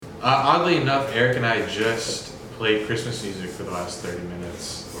Oddly enough, Eric and I just played Christmas music for the last 30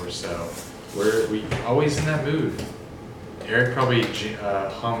 minutes or so. We always in that mood. Eric probably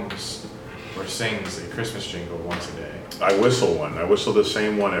hums or sings a Christmas jingle once a day. I whistle one. I whistle the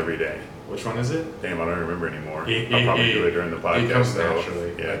same one every day. Which one is it? Damn, I don't remember anymore. I'll probably do it during the podcast. It comes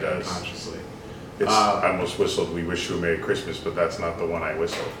naturally. Yeah, it does. Consciously. I almost whistled "We Wish You a Merry Christmas," but that's not the one I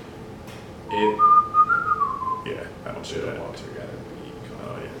whistle. Yeah, I don't do that. Walter got it.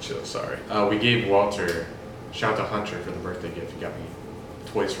 Oh yeah, chill. Sorry. We gave Walter, shout out to Hunter for the birthday gift. He got me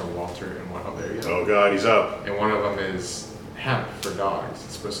toys from Walter, and one, oh, there you go. Oh God, he's up. And one of them is hemp for dogs.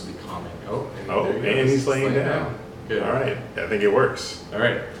 It's supposed to be calming. And he's laying down. Good. All right, I think it works. All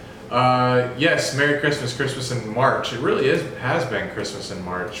right. Yes, Merry Christmas, Christmas in March. It really has been Christmas in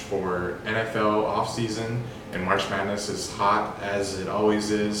March for NFL offseason, and March Madness is hot as it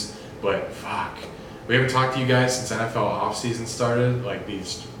always is. But fuck, we haven't talked to you guys since NFL offseason started. Like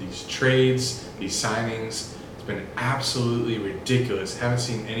these trades, these signings, it's been absolutely ridiculous. Haven't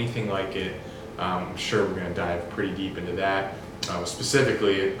seen anything like it. I'm sure we're gonna dive pretty deep into that.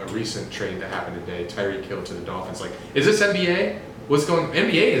 Specifically, a recent trade that happened today: Tyreek Hill to the Dolphins. Like, is this NBA? What's going?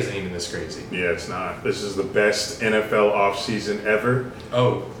 NBA isn't even this crazy. Yeah, it's not. This is the best NFL offseason ever.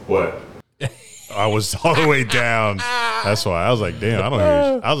 Oh, what? I was all the way down. That's why I was like, damn,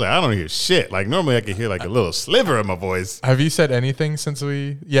 I don't hear shit. Like normally I could hear like a little sliver of my voice. Have you said anything since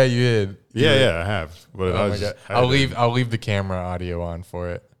we? Yeah, you did. Yeah, I have. But oh my God. I'll leave the camera audio on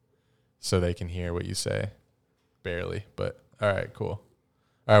for it, so they can hear what you say. Barely, but all right, cool.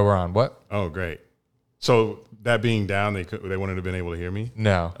 All right, we're on. What? Oh, great. So that being down, they wouldn't have been able to hear me?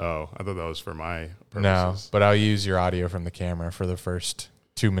 No. Oh, I thought that was for my purposes. No, but I'll use your audio from the camera for the first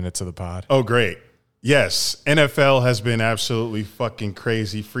 2 minutes of the pod. Oh, great. Yes, NFL has been absolutely fucking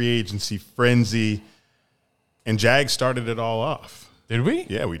crazy. Free agency frenzy. And Jags started it all off. Did we?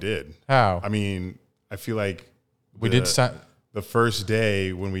 Yeah, we did. How? I mean, I feel like we did the first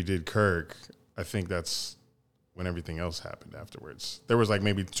day when we did Kirk, I think that's when everything else happened afterwards. There was like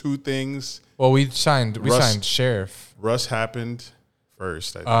maybe two things. Well, we signed Sheriff. Russ happened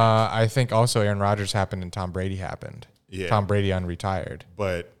first, I think. I think also Aaron Rodgers happened and Tom Brady happened. Yeah. Tom Brady unretired.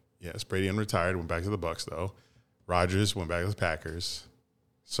 But yes, Brady unretired, went back to the Bucs though. Rodgers went back to the Packers.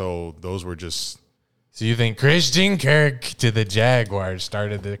 So those were just. So you think Christian Kirk to the Jaguars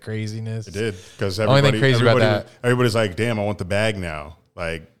started the craziness? It did, because everybody's like, damn, I want the bag now.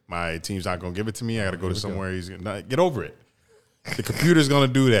 Like, my team's not going to give it to me. I got to go to somewhere. He's gonna get over it. The computer's going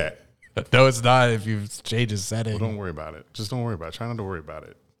to do that. No, it's not if you change his setting. Well, don't worry about it. Just don't worry about it. Try not to worry about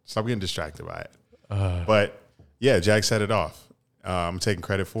it. Stop getting distracted by it. But, yeah, Jack set it off. I'm taking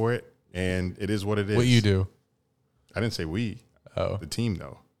credit for it, and it is what it is. What you do? I didn't say we. Oh. The team,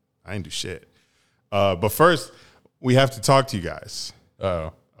 though. I didn't do shit. But first, we have to talk to you guys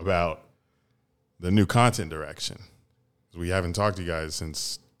about the new content direction. We haven't talked to you guys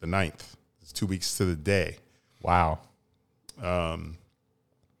since the 9th. It's 2 weeks to the day. Wow.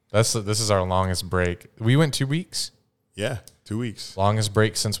 This is our longest break. We went 2 weeks? Yeah, 2 weeks. Longest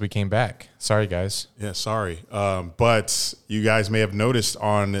break since we came back. Sorry, guys. Yeah, sorry. But you guys may have noticed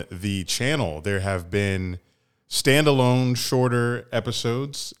on the channel there have been standalone, shorter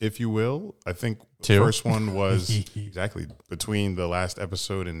episodes, if you will. I think the first one was exactly between the last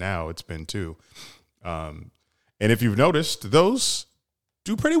episode and now. It's been 2. And if you've noticed, those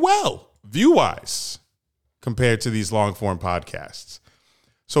do pretty well view-wise compared to these long-form podcasts.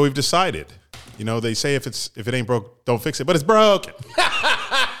 So we've decided, they say if it ain't broke, don't fix it, but it's broken.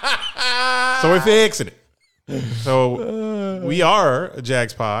 So we're fixing it. So we are a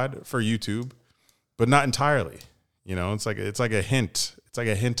Jags pod for YouTube, but not entirely. It's like a hint. It's like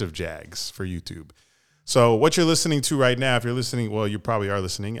a hint of Jags for YouTube. So what you're listening to right now, if you're listening, well, you probably are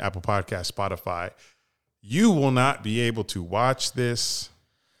listening, Apple Podcast, Spotify, you will not be able to watch this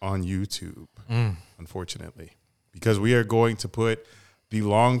on YouTube, unfortunately, because we are going to put the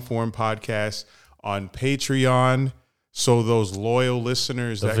long form podcast on Patreon. So those loyal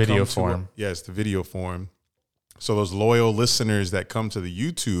listeners the video form. Yes, the video form. So those loyal listeners that come to the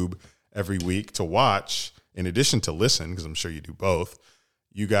YouTube every week to watch, in addition to listen, because I'm sure you do both,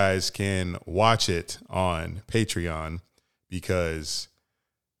 you guys can watch it on Patreon because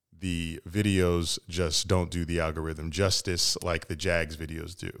the videos just don't do the algorithm justice like the Jags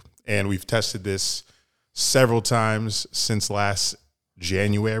videos do. And we've tested this several times since last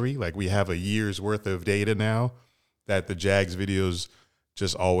January. Like, we have a year's worth of data now that the Jags videos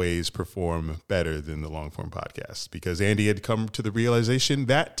just always perform better than the long form podcast, because Andy had come to the realization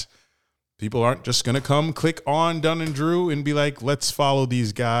that people aren't just going to come click on Dunn and Drew and be like, let's follow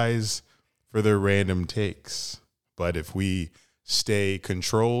these guys for their random takes. But if we stay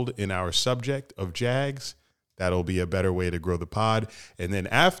controlled in our subject of Jags, that'll be a better way to grow the pod. And then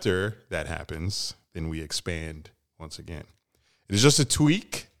after that happens, then we expand once again. It is just a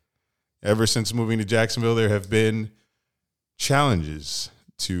tweak. Ever since moving to Jacksonville, there have been challenges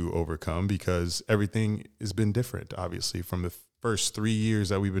to overcome because everything has been different, obviously, from the first 3 years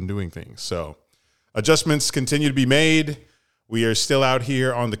that we've been doing things. So adjustments continue to be made. We are still out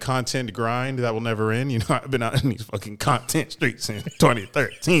here on the content grind that will never end. You know, I've been out in these fucking content streets since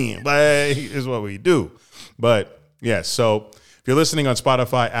 2013. But is what we do. But yeah, so if you're listening on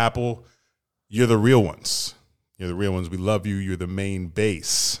Spotify, Apple, you're the real ones. You're the real ones. We love you. You're the main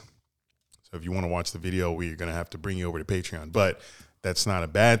base. So if you want to watch the video, we're going to have to bring you over to Patreon. But that's not a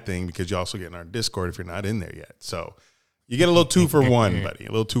bad thing because you also get in our Discord if you're not in there yet. So you get a little 2 for 1, buddy.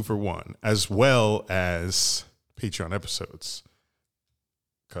 A little 2 for 1, as well as Patreon episodes,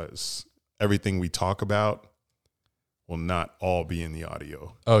 because everything we talk about will not all be in the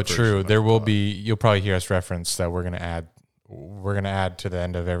audio. Oh, true. There will be. You'll probably hear us reference that we're gonna add to the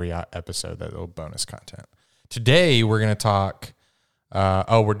end of every episode that little bonus content. Today we're gonna talk.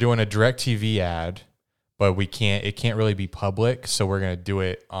 We're doing a DirecTV ad, but we can't. It can't really be public, so we're gonna do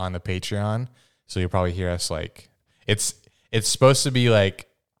it on the Patreon. So you'll probably hear us like it's supposed to be like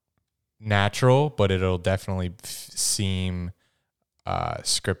natural, but it'll definitely seem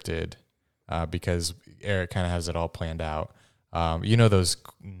scripted because Eric kind of has it all planned out. You know, those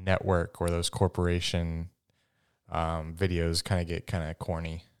network or those corporation videos kind of get kind of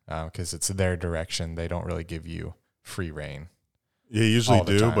corny because it's their direction. They don't really give you free reign. Yeah, usually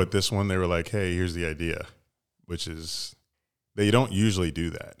do, but this one they were like, hey, here's the idea, which is they don't usually do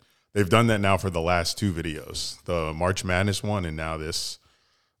that. They've done that now for the last 2 videos, the March Madness one and now this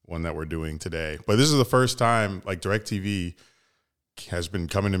one that we're doing today. But this is the first time, like, DirecTV has been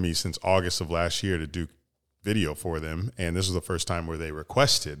coming to me since August of last year to do video for them. And this is the first time where they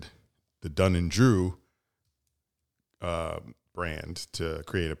requested the Dunn & Drew brand to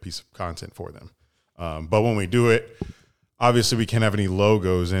create a piece of content for them. But when we do it, obviously we can't have any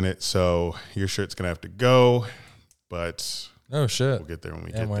logos in it. So your shirt's going to have to go. But oh, shit. we'll get there when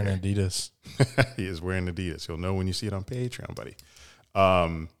we I'm get wearing there. Adidas. He is wearing Adidas. You'll know when you see it on Patreon, buddy.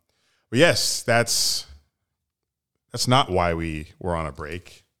 But yes, that's not why we were on a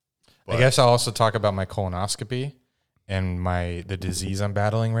break. I guess I'll also talk about my colonoscopy and the disease I'm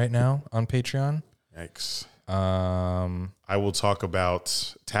battling right now on Patreon. Yikes. I will talk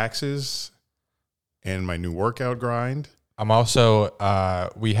about taxes and my new workout grind. I'm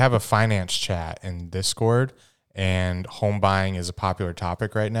also we have a finance chat in Discord, and home buying is a popular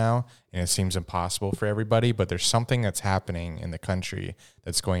topic right now, and it seems impossible for everybody, but there's something that's happening in the country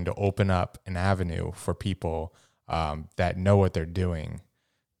that's going to open up an avenue for people that know what they're doing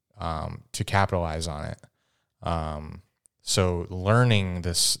to capitalize on it. So learning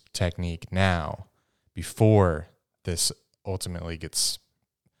this technique now before this ultimately gets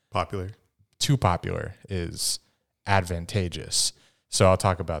too popular is advantageous. So I'll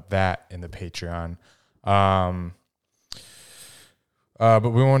talk about that in the Patreon. But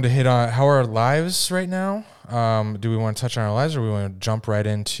we wanted to hit on how are our lives right now. Do we want to touch on our lives, or we want to jump right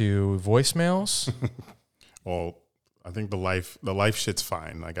into voicemails? Well, I think the life shit's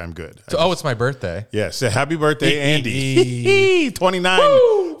fine. Like, I'm good. It's my birthday. Yes. Happy birthday, Andy. 29.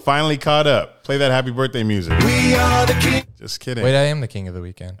 Woo! Finally caught up. Play that happy birthday music. We are the king. Just kidding. Wait, I am the king of the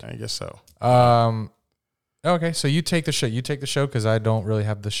weekend. I guess so. Okay, so you take the show. You take the show because I don't really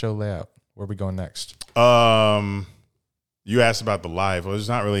have the show layout. Where are we going next? You asked about the live. Well, there's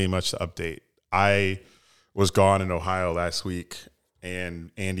not really much to update. I was gone in Ohio last week,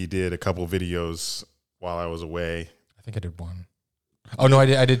 and Andy did a couple videos while I was away. I think I did one. Oh, no,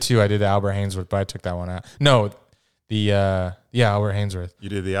 I did two. I did the Albert Hainsworth, but I took that one out. No, Albert Hainsworth. You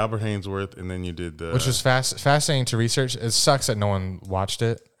did the Albert Hainsworth, and then you did the... Which was fascinating to research. It sucks that no one watched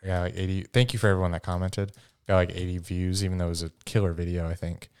it. I got like 80... Thank you for everyone that commented. Got like 80 views, even though it was a killer video, I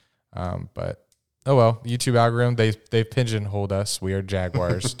think. But, oh well, YouTube algorithm, they've pigeonholed us. We are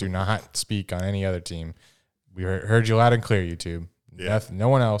Jaguars. Do not speak on any other team. We heard you loud and clear, YouTube. Yeah. No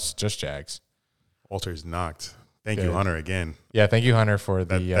one else, just Jags. Walter's knocked. Thank you, Hunter, again. Yeah, thank you, Hunter, for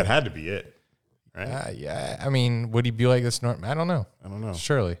the... That had to be it, right? Yeah, I mean, would he be like this? I don't know.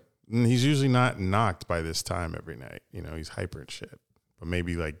 Surely. He's usually not knocked by this time every night. You know, he's hyper and shit. But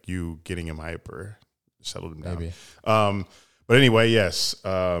maybe like you getting him hyper settled him down. Maybe. But anyway, yes.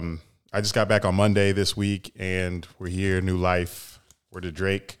 I just got back on Monday this week, and we're here, new life. We're to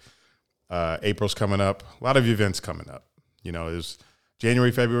Drake. April's coming up. A lot of events coming up. You know, it was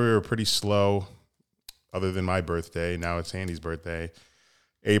January, February were pretty slow, other than my birthday. Now it's Andy's birthday.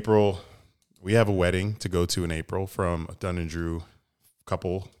 April, we have a wedding to go to in April from a Dunn and Drew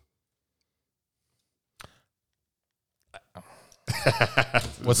couple.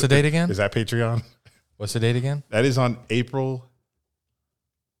 What's the date again? Is that Patreon? What's the date again? That is on April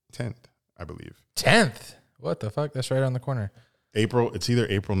 10th, I believe. 10th. What the fuck? That's right around the corner. It's either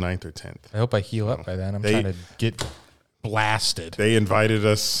April 9th or 10th. I hope I heal up by then. I'm trying to get blasted. They invited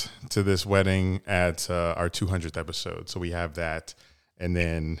us to this wedding at our 200th episode. So we have that. And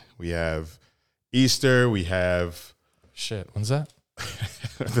then we have Easter. We have... Shit. When's that?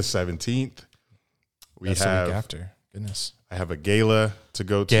 the 17th. That's the week after. Goodness. I have a gala to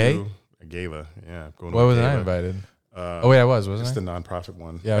go Gay? to. A gala, yeah. Going Why wasn't I invited? Wait, I wasn't It's I? the nonprofit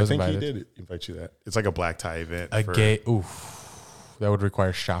one. Yeah, I was think invited. he did invite you that. It's like a black tie event. Oof. That would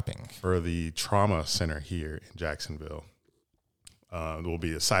require shopping. For the trauma center here in Jacksonville. There will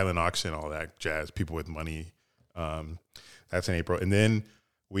be a silent auction, all that jazz, people with money. That's in April. And then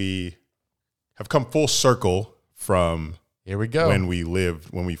we have come full circle from Here we go. when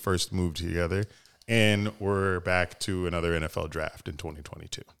we first moved together. And we're back to another NFL draft in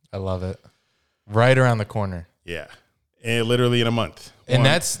 2022. I love it. Right around the corner. Yeah. And literally in a month. And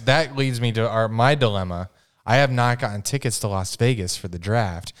that leads me to my dilemma. I have not gotten tickets to Las Vegas for the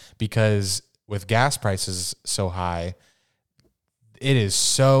draft because with gas prices so high, it is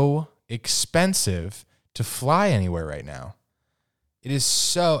so expensive to fly anywhere right now.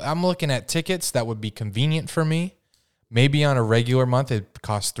 I'm looking at tickets that would be convenient for me. Maybe on a regular month, it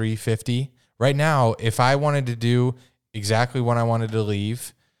costs $350. Right now, if I wanted to do exactly when I wanted to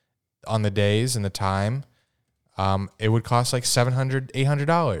leave on the days and the time, it would cost like $700,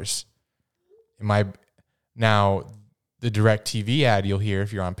 $800. Now, the DirecTV ad you'll hear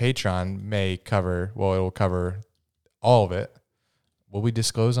if you're on Patreon it will cover all of it. Will we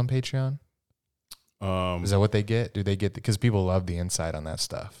disclose on Patreon? Is that what they get? Do they get because people love the insight on that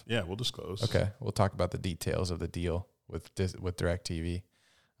stuff? Yeah, we'll disclose. Okay, we'll talk about the details of the deal with DirecTV.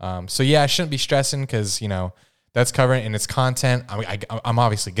 So yeah, I shouldn't be stressing because that's covering and it's content. I mean, I'm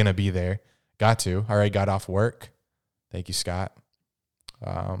obviously gonna be there. Got to. I already got off work. Thank you, Scott.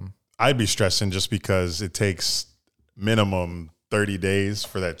 I'd be stressing just because it takes minimum 30 days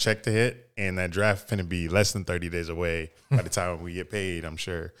for that check to hit, and that draft going to be less than 30 days away by the time we get paid, I'm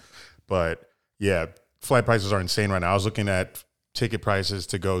sure. But yeah, flight prices are insane right now. I was looking at ticket prices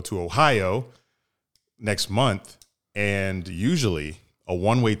to go to Ohio next month, and usually a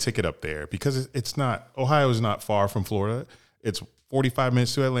one-way ticket up there because Ohio is not far from Florida. It's 45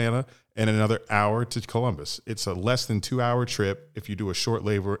 minutes to Atlanta and another hour to Columbus. It's a less than 2-hour trip if you do a short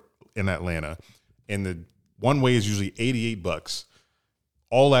layover in Atlanta. And the one way is usually $88.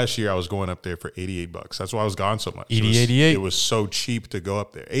 All last year I was going up there for $88. That's why I was gone so much. $88. It was so cheap to go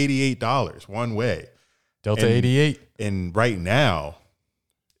up there. $88 one way. Delta 88. And right now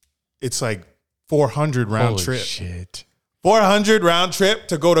it's like 400 round Holy trip. Shit. 400 round trip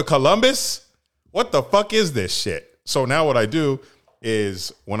to go to Columbus? What the fuck is this shit? So now what I do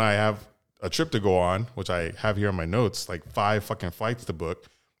is when I have a trip to go on, which I have here in my notes, like 5 fucking flights to book,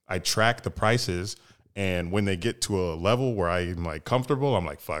 I track the prices. And when they get to a level where I'm like comfortable, I'm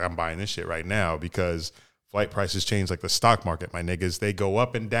like, fuck, I'm buying this shit right now because flight prices change like the stock market, my niggas. They go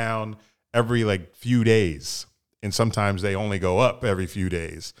up and down every like few days. And sometimes they only go up every few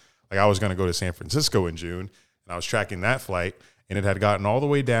days. Like I was going to go to San Francisco in June and I was tracking that flight and it had gotten all the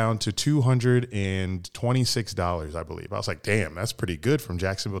way down to $226, I believe. I was like, damn, that's pretty good from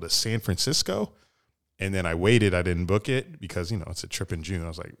Jacksonville to San Francisco. And then I waited. I didn't book it because, it's a trip in June. I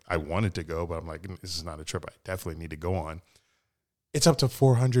was like, I wanted to go, but I'm like, this is not a trip I definitely need to go on. It's up to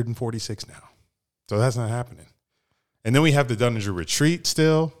 446 now. So that's not happening. And then we have the Dunn and Drew retreat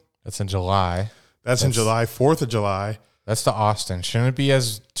still. That's in July. That's in July, 4th of July. That's to Austin. Shouldn't be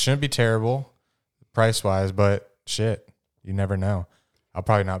terrible price wise, but shit, you never know. I'll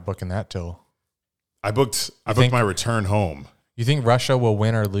probably not booking that till. I booked my return home. You think Russia will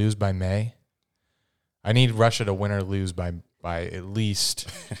win or lose by May? I need Russia to win or lose by at least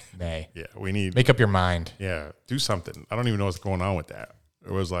May. Yeah, we need make up your mind. Yeah, do something. I don't even know what's going on with that.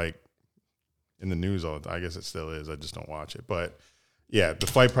 It was like in the news all the time. I guess it still is. I just don't watch it. But yeah, the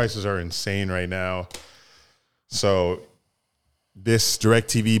flight prices are insane right now. So this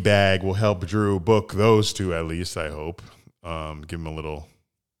DirecTV bag will help Drew book those two at least, I hope. Give him a little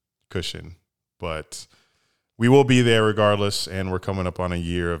cushion. But we will be there regardless, and we're coming up on a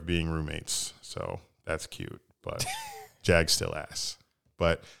year of being roommates. So that's cute, but Jag's still ass.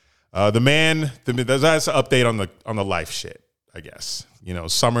 But that's an update on the life shit, I guess.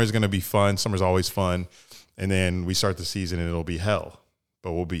 Summer is going to be fun. Summer's always fun. And then we start the season and it'll be hell,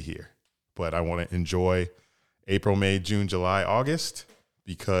 but we'll be here. But I want to enjoy April, May, June, July, August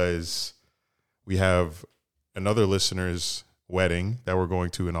because we have another listener's wedding that we're going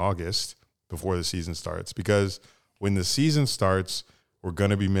to in August before the season starts, because when the season starts, we're going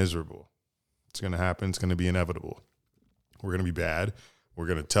to be miserable. It's going to happen. It's going to be inevitable. We're going to be bad. We're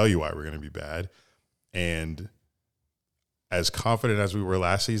going to tell you why we're going to be bad. And as confident as we were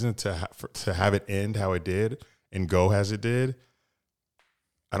last season to have it end how it did and go as it did,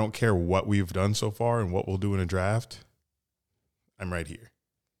 I don't care what we've done so far and what we'll do in a draft. I'm right here.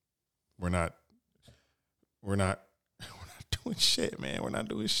 We're not doing shit, man. We're not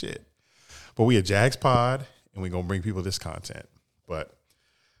doing shit. But we a Jags pod, and we're going to bring people this content. But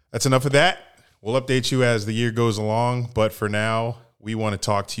that's enough of that. We'll update you as the year goes along. But for now, we want to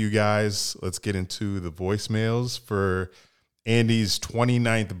talk to you guys. Let's get into the voicemails for Andy's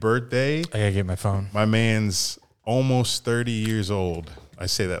 29th birthday. I gotta get my phone. My man's almost 30 years old. I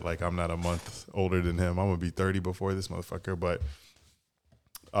say that like I'm not a month older than him. I'm going to be 30 before this motherfucker. But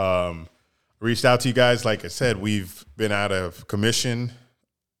reached out to you guys. Like I said, we've been out of commission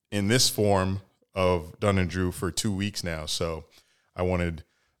in this form of Dunn and Drew for 2 weeks now. So I wanted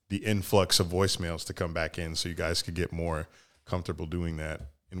the influx of voicemails to come back in so you guys could get more comfortable doing that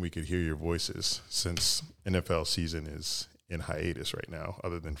and we could hear your voices, since NFL season is in hiatus right now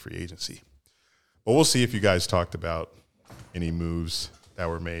other than free agency. But we'll see if you guys talked about any moves that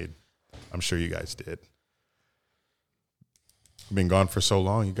were made. I'm sure you guys did. Been gone for so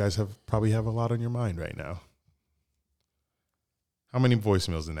long, you guys probably have a lot on your mind right now. How many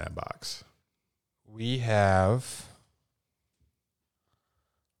voicemails in that box? We have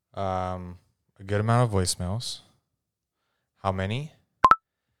a good amount of voicemails. How many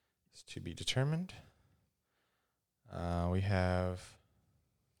is to be determined. We have...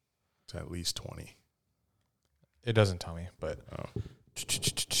 It's at least 20. It doesn't tell me, but...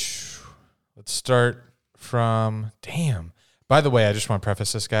 Let's start from... Damn. By the way, I just want to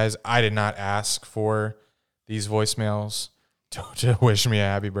preface this, guys. I did not ask for these voicemails to wish me a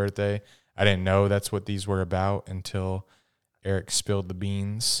happy birthday. I didn't know that's what these were about until Eric spilled the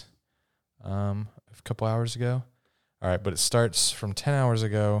beans a couple hours ago. All right, but it starts from 10 hours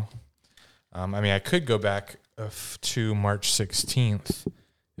ago. I could go back to March 16th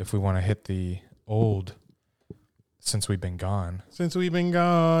if we want to hit the old since we've been gone. Since we've been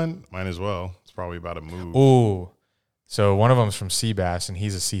gone. Might as well. It's probably about a move. Ooh. So one of them's from Seabass, and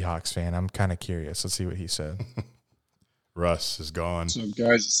he's a Seahawks fan. I'm kind of curious. Let's see what he said. Russ is gone. What's up,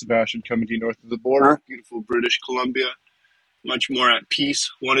 guys? It's Sebastian coming to you north of the border. Beautiful British Columbia. Much more at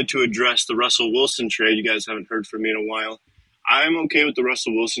peace. Wanted to address the Russell Wilson trade. You guys haven't heard from me in a while. I'm okay with the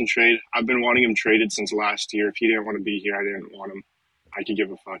Russell Wilson trade. I've been wanting him traded since last year. If he didn't want to be here, I didn't want him. I could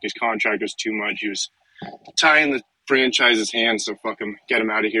give a fuck. His contract was too much. He was tying the franchise's hands, so fuck him. Get him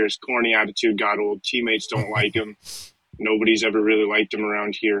out of here. His corny attitude got old. Teammates don't like him. Nobody's ever really liked him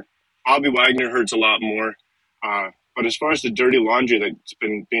around here. Bobby Wagner hurts a lot more. But as far as the dirty laundry that's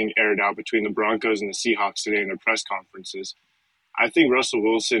been being aired out between the Broncos and the Seahawks today in their press conferences, I think Russell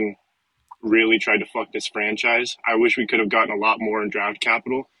Wilson really tried to fuck this franchise. I wish we could have gotten a lot more in draft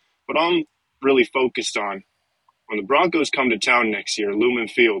capital. But I'm really focused on when the Broncos come to town next year, Lumen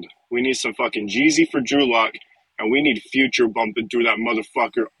Field, we need some fucking Jeezy for Drew Lock, and we need Future bumping through that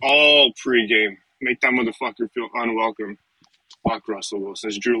motherfucker all pregame. Make that motherfucker feel unwelcome. Fuck Russell Wilson.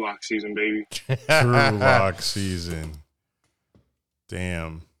 It's Drew Lock season, baby. Drew Lock season.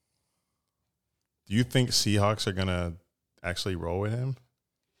 Damn. Do you think Seahawks are going to actually roll with him?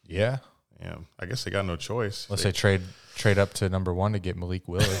 Yeah. Damn. I guess they got no choice. Unless they trade up to number one to get Malik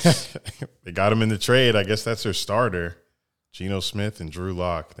Willis. They got him in the trade. I guess that's their starter. Geno Smith and Drew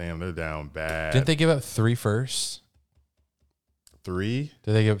Lock. Damn, they're down bad. Didn't they give up 3 firsts? 3?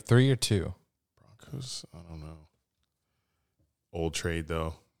 Did they give up 3 or 2? Broncos? I don't know. Old trade,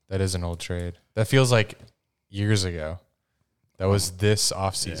 though. That is an old trade. That feels like years ago. That was this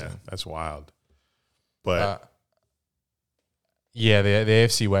offseason. Yeah, that's wild. But yeah, the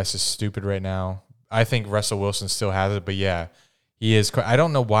AFC West is stupid right now. I think Russell Wilson still has it, but yeah, he is. I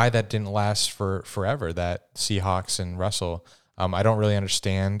don't know why that didn't last for forever, that Seahawks and Russell. I don't really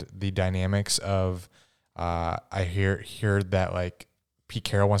understand the dynamics of I hear that like Pete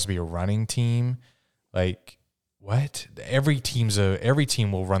Carroll wants to be a running team. Like what? Every team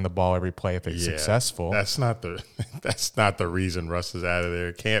will run the ball every play if it's successful. That's not the reason Russ is out of there.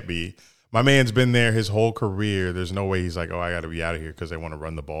 It can't be. My man's been there his whole career. There's no way he's like, oh, I got to be out of here because they want to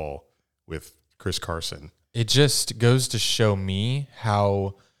run the ball with Chris Carson. It just goes to show me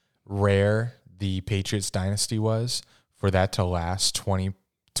how rare the Patriots dynasty was for that to last 20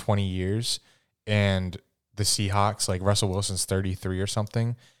 years. And the Seahawks, like Russell Wilson's 33 or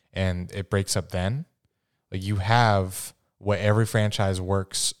something, and it breaks up then. Like you have what every franchise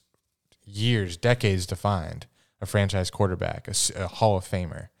works years, decades to find a franchise quarterback, a Hall of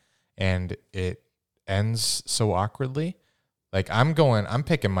Famer, and it ends so awkwardly. Like I'm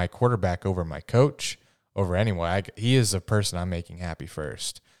picking my quarterback over my coach, over anyone. He is the person I'm making happy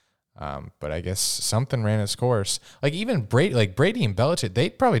first. But I guess something ran its course. Like even Brady and Belichick,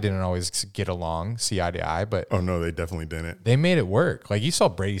 they probably didn't always get along, see eye to eye, but Oh no, they definitely didn't. they made it work. Like you saw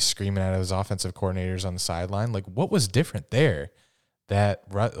Brady screaming at his offensive coordinators on the sideline. Like what was different there that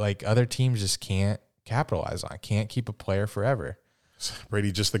like other teams just can't capitalize on, can't keep a player forever?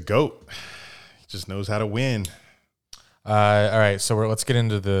 Brady just the GOAT. He just knows how to win. All right, so let's get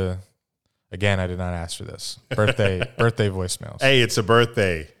into again, I did not ask for this. Birthday voicemails. Hey, it's a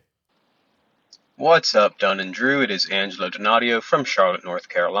birthday. What's up, Dunn and Drew? It is Angelo Donadio from Charlotte, North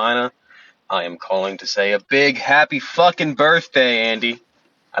Carolina. I am calling to say a big happy fucking birthday, Andy.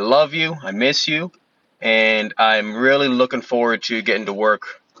 I love you, I miss you, and I'm really looking forward to getting to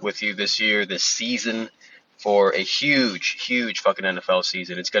work with you this season, for a huge fucking NFL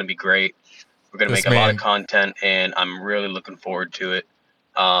season. It's going to be great. We're going to make a lot of content, and I'm really looking forward to it,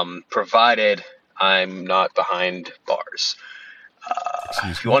 provided I'm not behind bars.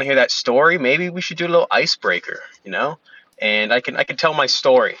 If you want to hear that story, maybe we should do a little icebreaker, and I can tell my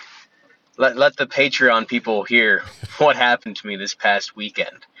story. Let the Patreon people hear what happened to me this past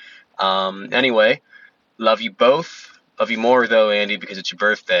weekend. Anyway, love you both. Love you more, though, Andy, because it's your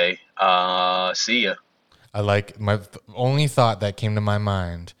birthday. See ya. I like my only thought that came to my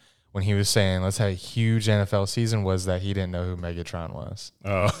mind when he was saying, let's have a huge NFL season, was that he didn't know who Megatron was.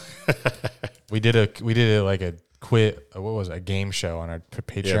 Oh, we did a game show on our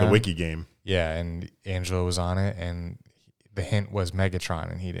Patreon. yeah, the wiki game. Yeah, and Angelo was on it, and the hint was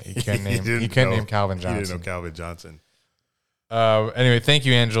Megatron, and he couldn't name Calvin Johnson. He didn't know Calvin Johnson. Anyway, thank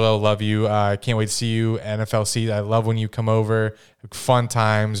you, Angelo. Love you. I can't wait to see you NFL season. I love when you come over. Fun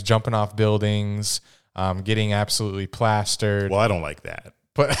times, jumping off buildings, getting absolutely plastered. Well, I don't like that.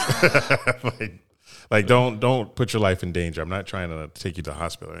 But like don't put your life in danger. I'm not trying to take you to the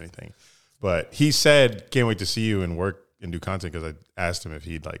hospital or anything. But he said, can't wait to see you and work and do content, because I asked him if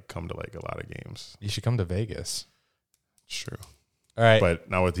he'd like come to like a lot of games. you should come to Vegas. It's true. All right. But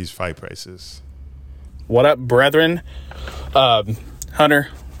not with these fight prices. What up, brethren? Hunter,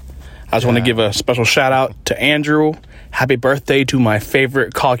 I just want to give a special shout out to Andrew. Happy birthday to my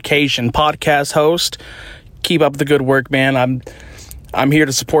favorite Caucasian podcast host. Keep up the good work, man. I'm here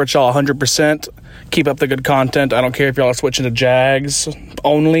to support y'all 100%. Keep up the good content. I don't care if y'all are switching to Jags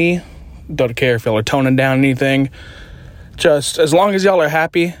only. Don't care if y'all are toning down anything. Just as long as y'all are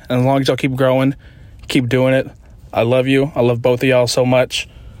happy and as long as y'all keep growing, keep doing it. I love you. I love both of y'all so much.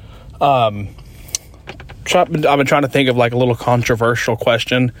 I've been trying to think of like a little controversial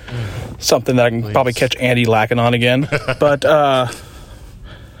question, something that I can probably catch Andy lacking on again. But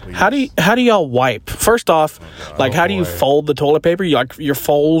how do y'all wipe? First off, how do you fold the toilet paper? You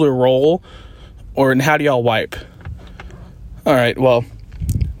fold or roll, and how do y'all wipe? All right, well,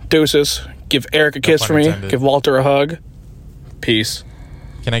 deuces. Give Eric a kiss for me. Intended. Give Walter a hug. Peace.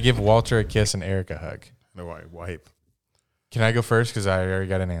 Can I give Walter a kiss and Eric a hug? No, I wipe. Can I go first? Because I already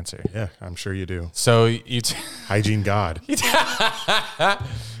got an answer. Yeah, I'm sure you do. So Hygiene God.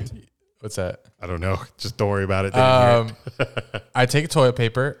 what's that? I don't know. Just don't worry about it. I take toilet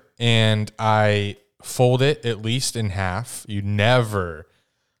paper and I fold it at least in half. You never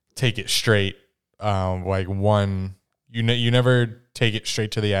take it straight, You never take it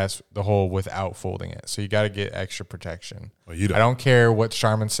straight to the hole without folding it. So you got to get extra protection. Well, you don't. I don't care what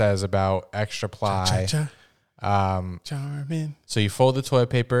Charmin says about extra ply. Charmin. So you fold the toilet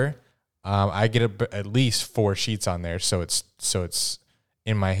paper. I get at least 4 sheets on there, so it's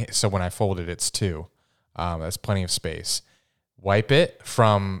in my. So when I fold it, it's 2. That's plenty of space. Wipe it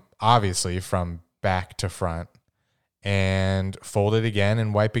from back to front, and fold it again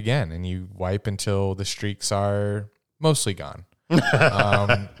and wipe again, and you wipe until the streaks are mostly gone.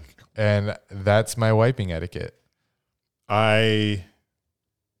 And that's my wiping etiquette.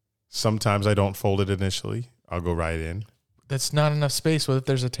 Sometimes I don't fold it initially. I'll go right in. That's not enough space. What if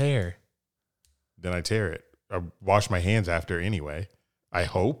there's a tear? Then I tear it. I wash my hands after anyway. I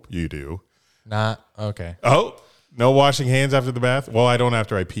hope you do. Not okay. Oh, no washing hands after the bath? Well, I don't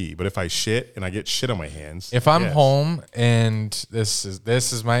after I pee. But if I shit and I get shit on my hands. If I'm yes. home, and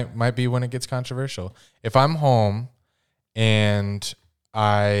this might be when it gets controversial. If I'm home and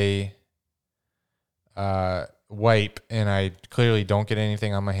I wipe and I clearly don't get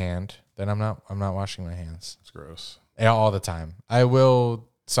anything on my hand, then I'm not washing my hands. It's gross. All the time. I will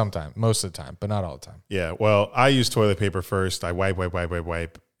sometime, most of the time, but not all the time. Yeah, well, I use toilet paper first. I wipe,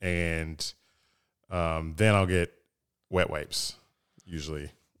 and then I'll get wet wipes, usually.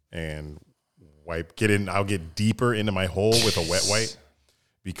 and I'll get deeper into my hole with a wet wipe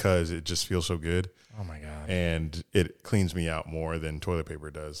because it just feels so good. Oh my God. And it cleans me out more than toilet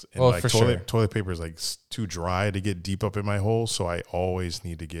paper does. And Well, like for sure. toilet paper is like too dry to get deep up in my hole. So I always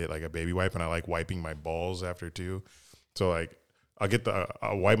need to get like a baby wipe, and I like wiping my balls after too. So like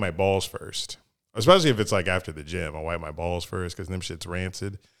I'll wipe my balls first, especially if it's like after the gym. I'll wipe my balls first because them shit's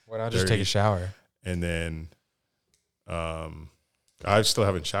rancid. Why not just take a shower? And then I still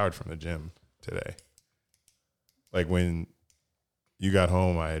haven't showered from the gym today. Like when you got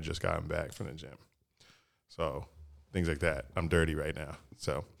home, I had just gotten back from the gym. So things like that. I'm dirty right now.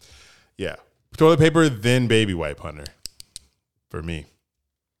 So yeah, toilet paper, then baby wipe, Hunter. For me,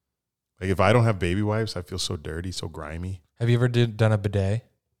 like if I don't have baby wipes, I feel so dirty, so grimy. Have you ever done a bidet?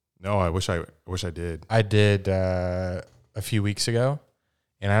 No, I wish I did. I did a few weeks ago,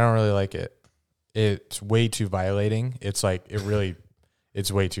 and I don't really like it. It's way too violating. It's like it's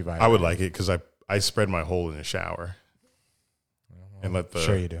way too violating. I would like it because I spread my hole in the shower. And let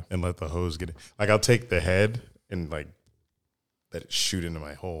the hose get it. Like I'll take the head and like let it shoot into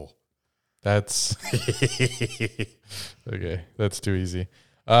my hole. That's okay. That's too easy.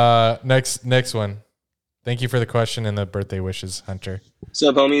 Next one. Thank you for the question and the birthday wishes, Hunter. What's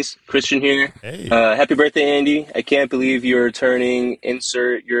up, homies? Christian here. Hey. Happy birthday, Andy. I can't believe you're turning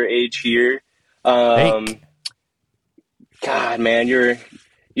insert your age here. God, man, you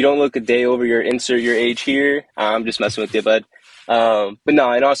don't look a day over your insert your age here. I'm just messing with you, bud. But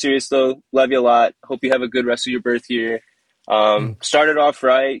no, in all seriousness though, love you a lot. Hope you have a good rest of your birth year. Started off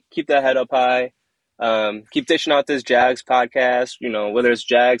right. Keep that head up high. Keep dishing out this Jags podcast, whether it's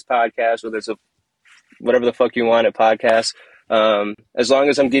Jags podcast, whether it's whatever the fuck you want at podcast. As long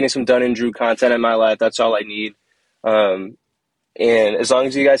as I'm getting some Dunn and Drew content in my life, that's all I need. And as long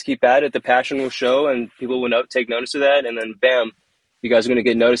as you guys keep at it, the passion will show and people will take notice of that. And then bam, you guys are going to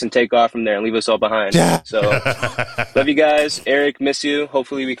get noticed and take off from there and leave us all behind. Yeah. So love you guys. Eric, miss you.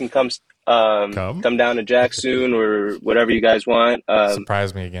 Hopefully we can come down to Jack soon or whatever you guys want.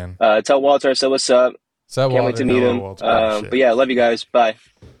 Surprise me again. Tell Walter I said what's up. Can't wait to meet him. Walter, but yeah, love you guys. Bye.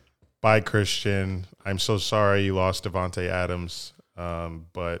 Bye, Christian. I'm so sorry you lost Devontae Adams,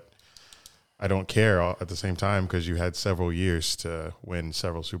 but I don't care at the same time because you had several years to win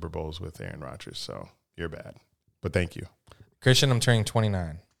several Super Bowls with Aaron Rodgers, so you're bad. But thank you. Christian, I'm turning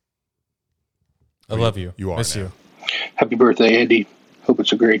 29. I love you. You are Miss now. you. Happy birthday, Andy. Hope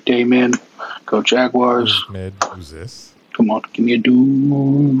it's a great day, man. Go Jaguars. Mid. Who's this? Come on, give me a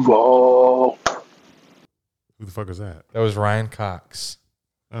Duval. Who the fuck is that? That was Ryan Cox.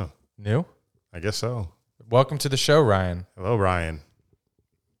 Oh, New? I guess so. Welcome to the show, Ryan. Hello, Ryan.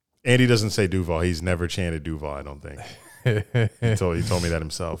 Andy doesn't say Duval. He's never chanted Duval, I don't think. He told me that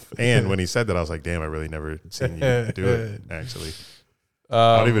himself. And when he said that, I was like, damn, I really never seen you do it, actually.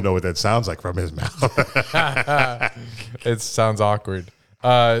 I don't even know what that sounds like from his mouth. It sounds awkward.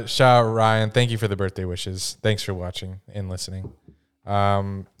 Shout out Ryan. Thank you for the birthday wishes. Thanks for watching and listening.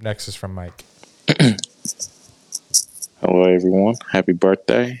 Next is from Mike. Hello, everyone. Happy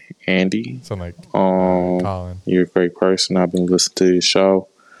birthday, Andy. Sound like Colin. You're a great person. I've been listening to your show,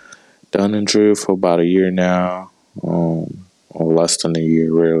 Dunn and Drew, for about a year now. Or less than a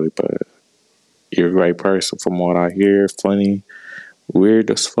year, really. But you're a great person from what I hear. Funny, weird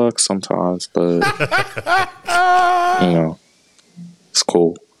as fuck sometimes, but it's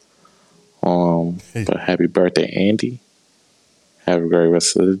cool. But happy birthday, Andy. Have a great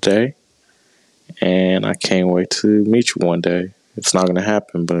rest of the day. And I can't wait to meet you one day. It's not going to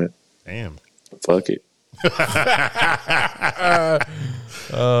happen, but damn, fuck it.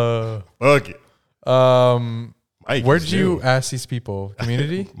 Fuck it. Mike, where'd you ask these people?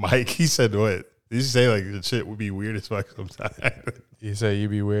 Community? Mike, he said what? Did you say like the shit would be weird as fuck sometimes? You say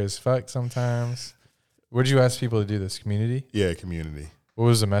you'd be weird as fuck sometimes. Where'd you ask people to do this? Community? Yeah, community. What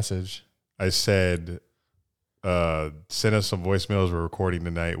was the message? I said, send us some voicemails. We're recording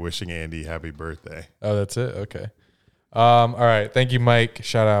tonight. Wishing Andy happy birthday. Oh, that's it? Okay. All right. Thank you, Mike.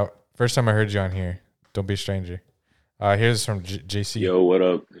 Shout out. First time I heard you on here. Don't be a stranger. Here's from JC. Yo, what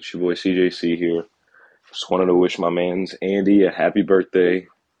up? It's your boy CJC here. Just wanted to wish my man's Andy a happy birthday.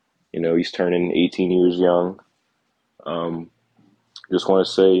 He's turning 18 years young. Just want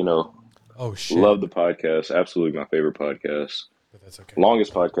to say, oh shit, love the podcast. Absolutely my favorite podcast. But that's okay.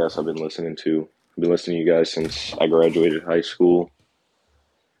 Longest podcast I've been listening to. I've been listening to you guys since I graduated high school.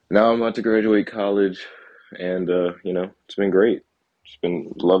 Now I'm about to graduate college, and it's been great.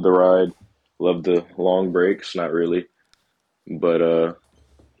 Love the ride, love the long breaks. Not really, but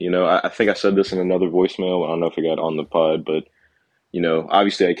I think I said this in another voicemail. I don't know if it got on the pod, but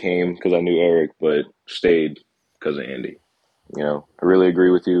obviously I came because I knew Eric, but stayed because of Andy. You know, I really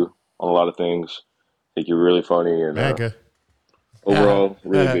agree with you on a lot of things. I think you're really funny and overall,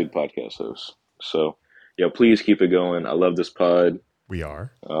 really good podcast host. So, yeah, please keep it going. I love this pod. We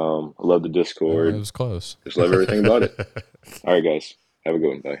are. I love the Discord. It was close. Just love everything about it. All right, guys. Have a good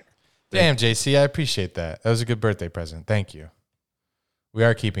one. Bye. Damn, JC, I appreciate that. That was a good birthday present. Thank you. We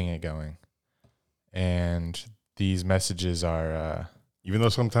are keeping it going. And these messages are... even though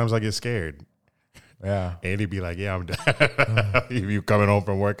sometimes I get scared. Yeah. Andy be like, yeah, I'm done. If you coming home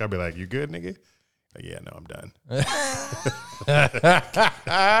from work, I'll be like, you good, nigga? Like, yeah, no, I'm done.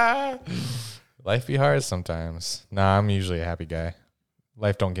 Life be hard sometimes. Nah, I'm usually a happy guy.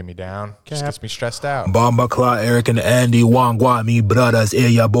 Life don't get me down. Just gets me stressed out. Bomba Claw, Eric and Andy, Wangwa, me brothers, here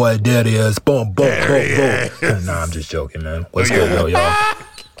your boy Darius. Boom, boom, boom, boom. Nah, I'm just joking, man. What's good, though, y'all?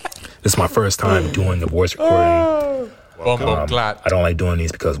 This is my first time doing the voice recording. I don't like doing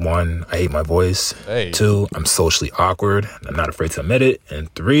these because 1, I hate my voice. 2, I'm socially awkward. I'm not afraid to admit it.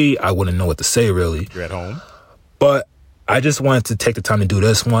 And 3, I wouldn't know what to say really. You're at home. But I just wanted to take the time to do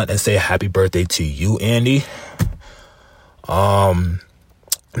this one and say happy birthday to you, Andy.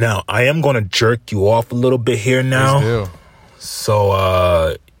 Now I am going to jerk you off a little bit here now. Please do.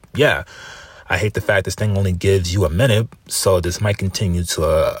 So, yeah. I hate the fact this thing only gives you a minute, so this might continue to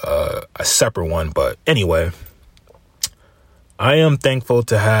a separate one. But anyway, I am thankful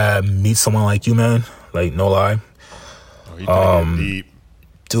to meet someone like you, man. Like, no lie. Deep.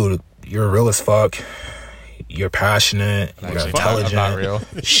 Dude, you're real as fuck. You're passionate. You're intelligent. I'm not real.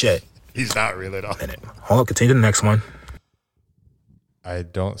 Shit. He's not real at all. Hold on, continue to the next one. I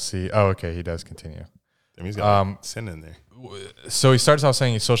don't see... Oh, okay, he does continue. He's got sin in there. So he starts off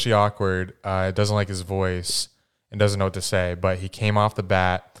saying he's socially awkward, doesn't like his voice, and doesn't know what to say, but he came off the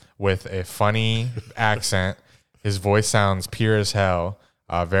bat with a funny accent. His voice sounds pure as hell,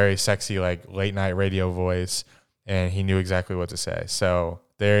 very sexy, like late night radio voice, and he knew exactly what to say. So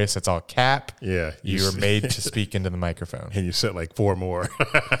Darius, it's all cap. Yeah. You were made to speak into the microphone. And you said like 4 more.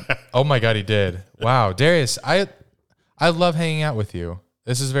 Oh my God, he did. Wow. Darius, I love hanging out with you.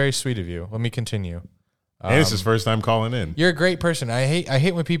 This is very sweet of you. Let me continue. And it's his first time calling in. You're a great person. I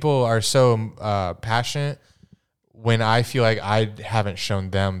hate when people are so passionate when I feel like I haven't shown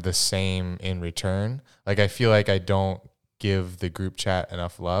them the same in return. Like, I feel like I don't give the group chat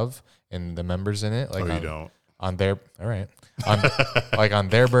enough love and the members in it. Like, you don't. On their, all right. Like on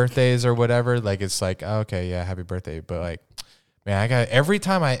their birthdays or whatever. Like, it's like, oh, okay, yeah, happy birthday. But like, man,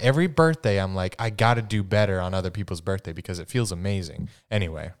 every birthday, I'm like, I got to do better on other people's birthday because it feels amazing.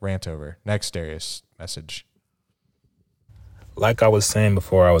 Anyway, rant over. Next, Darius message. Like I was saying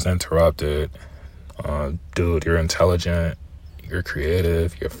before I was interrupted, dude, you're intelligent, you're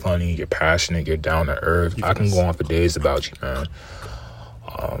creative, you're funny, you're passionate, you're down to earth. I can go on for days about you, man.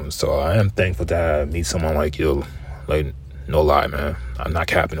 So I am thankful to meet someone like you. Like, no lie, man. I'm not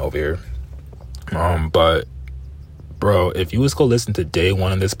capping over here. But bro, if you was go listen to day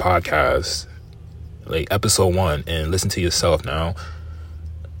 1 of this podcast, like episode 1, and listen to yourself now,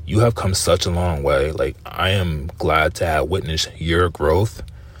 you have come such a long way. Like, I am glad to have witnessed your growth.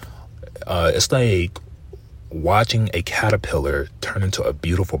 It's like watching a caterpillar turn into a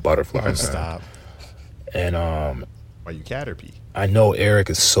beautiful butterfly. Oh, stop. And why you Caterpie? I know Eric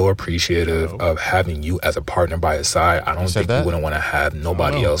is so appreciative of having you as a partner by his side. I don't think you wouldn't want to have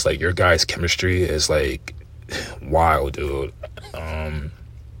nobody else. Like, your guys' chemistry is like wild, dude.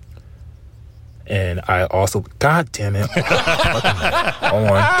 And I also, God damn it. Hold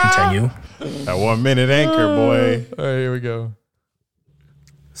on, continue. That 1 minute anchor, boy. All right, here we go.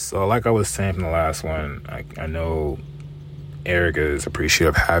 So like I was saying from the last one, I know Eric is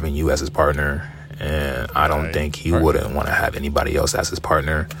appreciative of having you as his partner, and I don't think he wouldn't want to have anybody else as his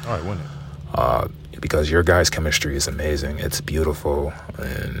partner. All right, wouldn't it? Because your guys' chemistry is amazing. It's beautiful.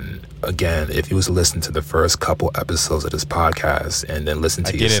 And again, if you was to listen to the first couple episodes of this podcast and then listen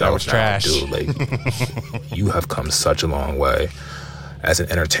to yourself, I was trash. Dude, like, you have come such a long way as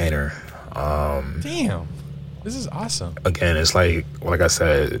an entertainer. Damn, this is awesome. Again, it's like I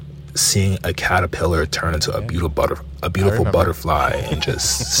said, seeing a caterpillar turn into a beautiful butterfly and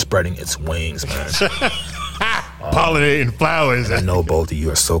just spreading its wings, man. Pollinating flowers. I know both of you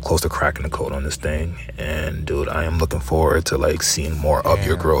are so close to cracking the code on this thing, and dude, I am looking forward to like seeing more of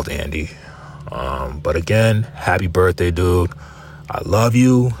your growth, Andy. But again, happy birthday, dude. I love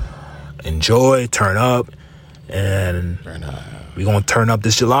you. Enjoy, turn up, and we're gonna turn up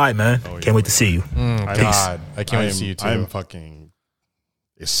this July, man. Can't wait to see you. God, I can't wait to see you too. I'm fucking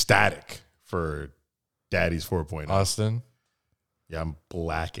ecstatic for Daddy's 4.0. Austin. Yeah, I'm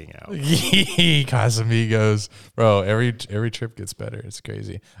blacking out. Casamigos, bro. Every trip gets better. It's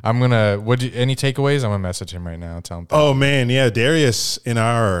crazy. I'm gonna. Any takeaways? I'm gonna message him right now. Tell him. Oh man, yeah, Darius in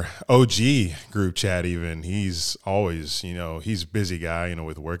our OG group chat. Even he's always, he's a busy guy,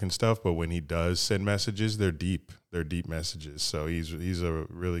 with work and stuff. But when he does send messages, they're deep. They're deep messages. So he's a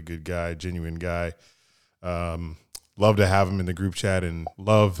really good guy, genuine guy. Love to have him in the group chat, and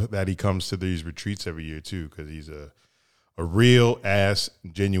love that he comes to these retreats every year too, because he's a real ass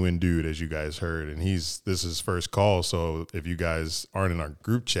genuine dude, as you guys heard. And this is his first call. So if you guys aren't in our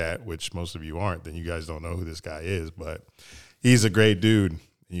group chat, which most of you aren't, then you guys don't know who this guy is, but he's a great dude.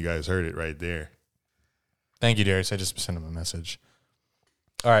 You guys heard it right there. Thank you, Darius. I just sent him a message.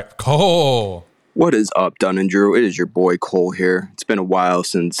 All right, Cole. What is up, Dunn and Drew? It is your boy Cole here. It's been a while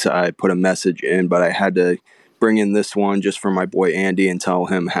since I put a message in, but I had to bring in this one just for my boy Andy and tell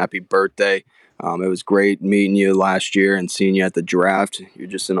him happy birthday. It was great meeting you last year and seeing you at the draft. You're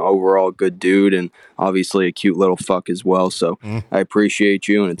just an overall good dude and obviously a cute little fuck as well. So I appreciate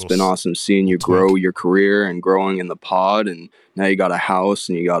you, and it's been awesome seeing you grow your career and growing in the pod. And now you got a house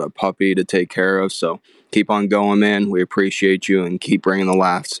and you got a puppy to take care of. So keep on going, man. We appreciate you and keep bringing the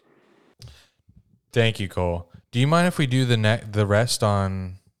laughs. Thank you, Cole. Do you mind if we do the rest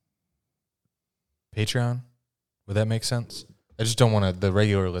on Patreon? Would that make sense? I just don't want the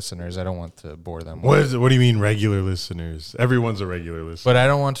regular listeners, I don't want to bore them. What do you mean regular listeners? Everyone's a regular listener. But I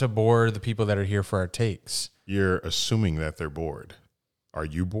don't want to bore the people that are here for our takes. You're assuming that they're bored. Are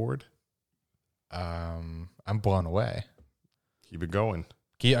you bored? I'm blown away. Keep it going.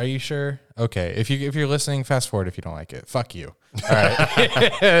 Are you sure? Okay. If you're listening, fast forward if you don't like it. Fuck you. All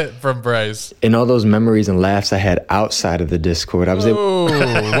right. From Bryce. In all those memories and laughs I had outside of the Discord, I was able.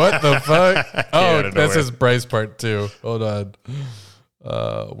 What the fuck? Oh, this is Bryce part 2. Hold on.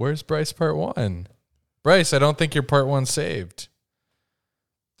 Where's Bryce part 1? Bryce, I don't think your part 1 saved.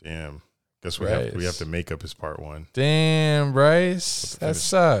 Damn. Guess we have to make up his part 1. Damn, Bryce. That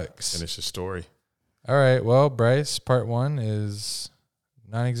sucks. Finish the story. All right. Well, Bryce, part 1 is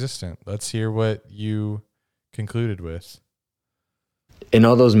non-existent. Let's hear what you concluded with. In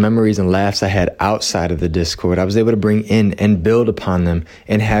all those memories and laughs I had outside of the Discord, I was able to bring in and build upon them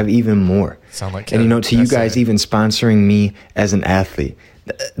and have even more. Sound like and to you guys even sponsoring me as an athlete.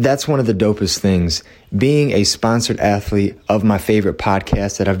 That's one of the dopest things. Being a sponsored athlete of my favorite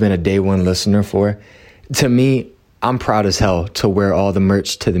podcast that I've been a day one listener for, to me, I'm proud as hell to wear all the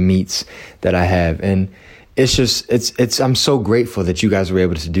merch to the meets that I have. And it's just, I'm so grateful that you guys were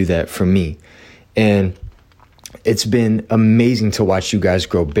able to do that for me. And it's been amazing to watch you guys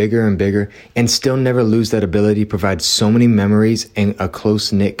grow bigger and bigger and still never lose that ability to provide so many memories and a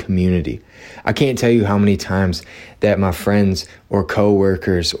close-knit community. I can't tell you how many times that my friends or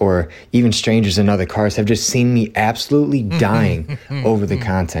coworkers or even strangers in other cars have just seen me absolutely dying over the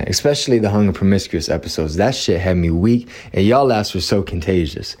content, especially the Hung and Promiscuous episodes. That shit had me weak, and y'all laughs were so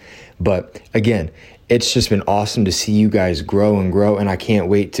contagious. But again, it's just been awesome to see you guys grow and grow, and I can't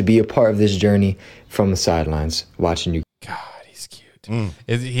wait to be a part of this journey from the sidelines, watching you. God, he's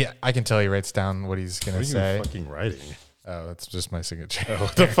cute. I can tell he writes down what he's going to say. What are you fucking writing? Oh, that's just my signature. Oh,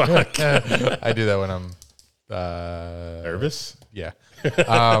 what the fuck? I do that when I'm nervous. Yeah.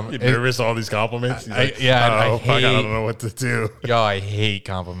 You're nervous, all these compliments? I don't know what to do. Y'all, I hate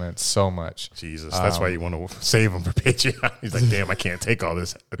compliments so much. Jesus, that's why you want to save them for Patreon. He's like, damn, I can't take all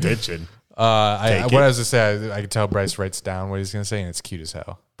this attention. What I was going to say, I can tell Bryce writes down what he's going to say, and it's cute as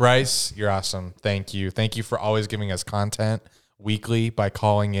hell. Bryce, you're awesome. Thank you. Thank you for always giving us content weekly by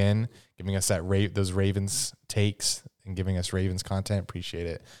calling in, giving us those Ravens takes, and giving us Ravens content. Appreciate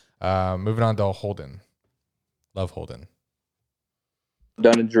it. Moving on to Holden. Love Holden.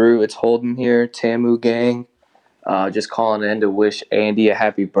 Dunn and Drew, it's Holden here, Tamu gang. Just calling in to wish Andy a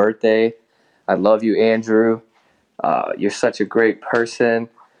happy birthday. I love you, Andrew. You're such a great person.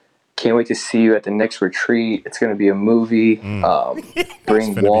 Can't wait to see you at the next retreat. It's going to be a movie.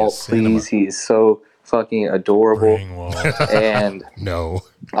 Bring Walt, please. He is so fucking adorable. Bring Walt. And no.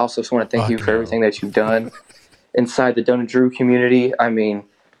 I also just want to thank you for everything that you've done inside the Dunn and Drew community. I mean,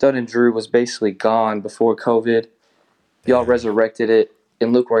 Dunn and Drew was basically gone before COVID. Y'all resurrected it,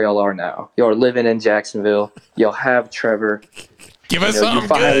 and look where y'all are now. Y'all are living in Jacksonville. Y'all have Trevor. Give us something you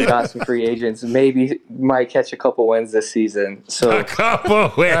finally good. got some free agents. Maybe might catch a couple wins this season. So a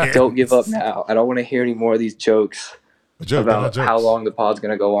couple wins. Don't give up now. I don't want to hear any more of these jokes about how long the pod's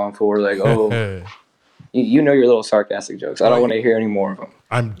going to go on for. Like, oh, you know your little sarcastic jokes. I don't want to hear any more of them.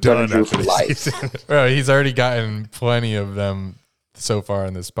 I'm done after this season. Bro, he's already gotten plenty of them so far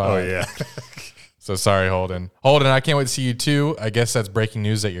in this pod. Oh, yeah. So sorry, Holden. Holden, I can't wait to see you too. I guess that's breaking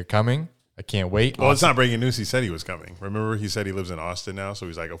news that you're coming. I can't wait. Well, it's not breaking news. He said he was coming. Remember, he said he lives in Austin now, so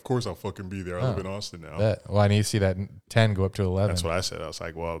he's like, "Of course I'll fucking be there. I live in Austin now." Well, I need to see that 10 go up to 11. That's what I said. I was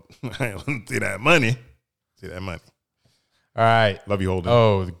like, "Well, I don't see that money. See that money." All right, love you, Holden.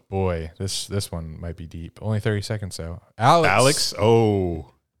 Oh boy, this one might be deep. Only 30 seconds though. Alex. Oh.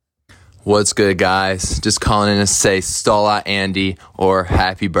 What's good, guys? Just calling in to say Stalla Andy or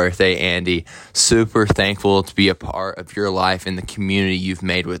happy birthday, Andy. Super thankful to be a part of your life and the community you've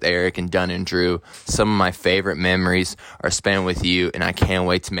made with Eric and Dunn and Drew. Some of my favorite memories are spent with you, and I can't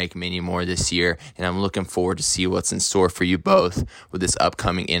wait to make many more this year. And I'm looking forward to see what's in store for you both with this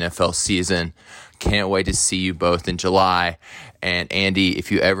upcoming NFL season. Can't wait to see you both in July. And Andy,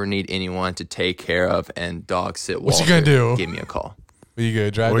 if you ever need anyone to take care of and dog sit What Walter, you gonna do? give me a call. Are you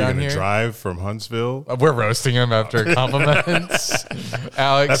gonna drive down here? Drive from Huntsville? We're roasting him after compliments.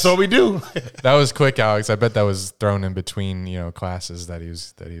 Alex, That's what we do. That was quick, Alex. I bet that was thrown in between, classes that he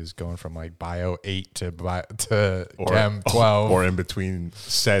was going from like Bio 8 to Chem 12, or in between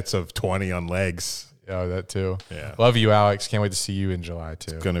sets of 20 on legs. Oh, that too. Yeah. Love you, Alex. Can't wait to see you in July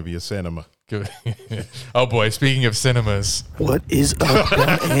too. It's gonna be a cinema. Good. Oh boy, speaking of cinemas, What is up,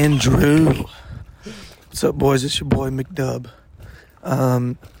 Andrew? What's up, boys? It's your boy McDub.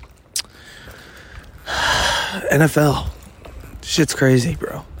 NFL. Shit's crazy,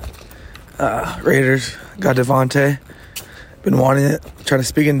 bro. Raiders got Devontae. Been wanting it. Trying to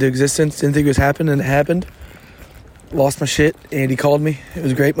speak into existence. Didn't think it was happening, and it happened. Lost my shit. Andy called me. It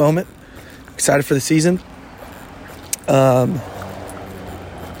was a great moment. Excited for the season. To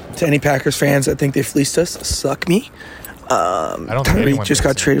any Packers fans that think they fleeced us, suck me. Tyreek just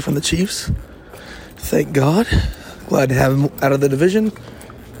got traded from the Chiefs. Thank God. Glad to have him out of the division.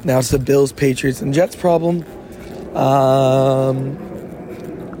 Now it's the Bills, Patriots, and Jets problem.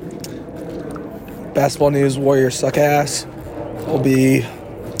 Basketball news, Warriors suck ass. I'll be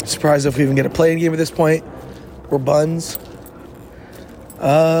surprised if we even get a play-in game at this point. We're buns.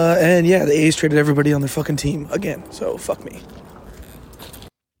 And yeah, the A's traded everybody on their fucking team again, so fuck me.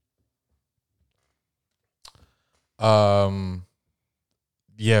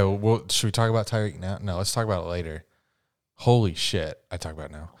 Yeah, well, should we talk about Tyreek now? No, let's talk about it later. Holy shit. I talk about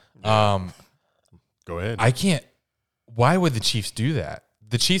it now. Go ahead. I can't. Why would the Chiefs do that?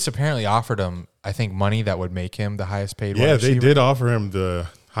 The Chiefs apparently offered him, I think, money that would make him the highest paid wide receiver. They did offer him the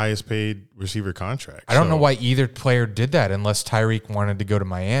highest paid receiver contract. I don't know why either player did that unless Tyreek wanted to go to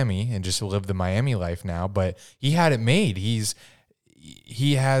Miami and just live the Miami life now, but he had it made.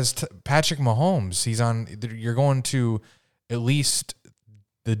 He has Patrick Mahomes. You're going to at least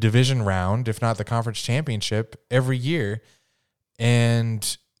the division round, if not the conference championship, every year.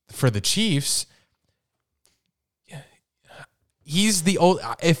 And for the Chiefs, he's the old.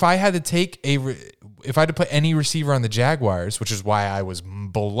 If I had to put any receiver on the Jaguars, which is why I was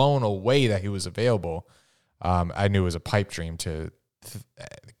blown away that he was available, I knew it was a pipe dream to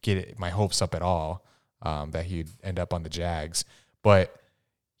get my hopes up at all that he'd end up on the Jags. But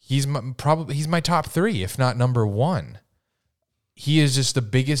he's my top three, if not number one. He is just the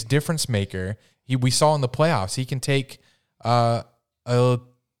biggest difference maker. We saw in the playoffs. He can take a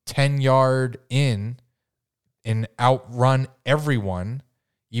 10-yard in and outrun everyone,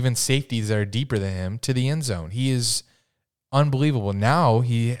 even safeties that are deeper than him, to the end zone. He is unbelievable. Now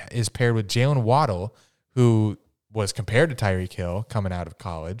he is paired with Jalen Waddle, who was compared to Tyreek Hill coming out of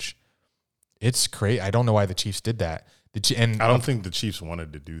college. It's crazy. I don't know why the Chiefs did that. I don't think the Chiefs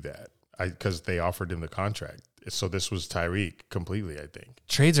wanted to do that because they offered him the contract. So this was Tyreek completely, I think.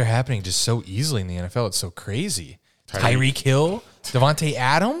 Trades are happening just so easily in the NFL. It's so crazy. Tyreek Hill, Devontae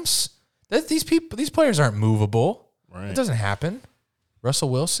Adams. These players aren't movable. Right. It doesn't happen. Russell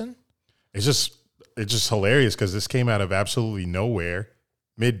Wilson. It's just hilarious because this came out of absolutely nowhere,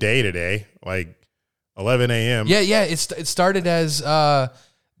 midday today, like 11 a.m. Yeah. It started as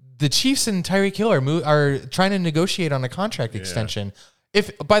the Chiefs and Tyreek Hill are trying to negotiate on a contract extension.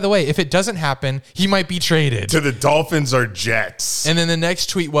 By the way, if it doesn't happen, he might be traded to the Dolphins or Jets. And then the next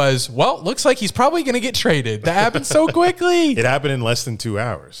tweet was, well, looks like he's probably going to get traded. That happened so quickly. It happened in less than 2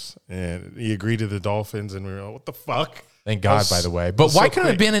 hours. And he agreed to the Dolphins, and we were like, what the fuck? Thank God, by the way. But why couldn't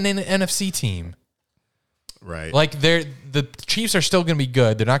it have been an NFC team? Right. Like, the Chiefs are still going to be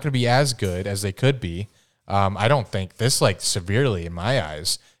good. They're not going to be as good as they could be. I don't think this, severely, in my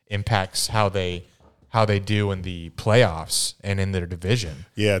eyes, impacts how they do in the playoffs and in their division.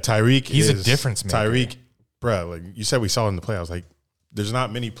 Yeah, Tyreek he's a difference maker. Tyreek, bro, like you said, we saw in the playoffs, like there's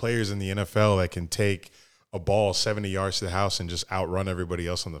not many players in the NFL that can take a ball 70 yards to the house and just outrun everybody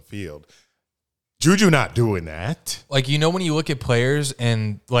else on the field. Juju not doing that. Like, when you look at players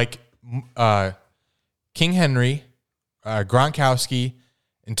and King Henry, Gronkowski,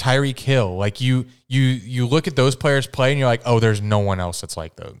 and Tyreek Hill. Like you look at those players play and you're like, oh, there's no one else that's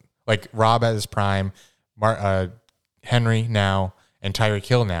like them. Like Rob at his prime, Henry now, and Tyreek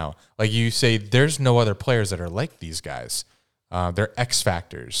Hill now. Like you say, there's no other players that are like these guys. They're X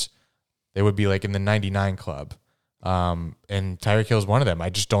factors. They would be like in the 99 club. And Tyreek Hill is one of them. I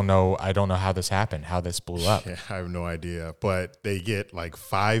just don't know. I don't know how this happened, how this blew up. Yeah, I have no idea. But they get like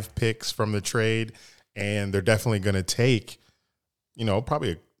 5 picks from the trade, and they're definitely going to take,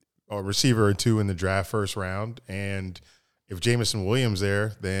 probably a receiver or 2 in the draft first round. And if Jameson Williams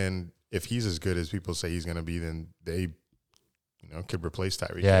there, then if he's as good as people say he's going to be, then they, could replace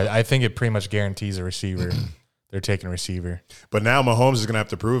Tyreek. Yeah, I think it pretty much guarantees a receiver. They're taking a receiver. But now Mahomes is going to have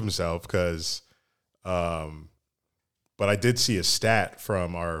to prove himself because but I did see a stat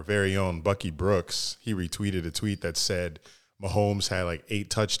from our very own Bucky Brooks. He retweeted a tweet that said Mahomes had like 8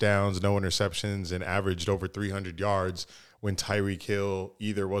 touchdowns, no interceptions, and averaged over 300 yards when Tyreek Hill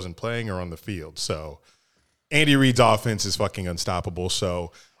either wasn't playing or on the field. So Andy Reid's offense is fucking unstoppable.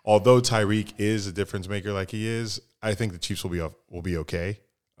 So although Tyreek is a difference maker like he is, I think the Chiefs will be okay.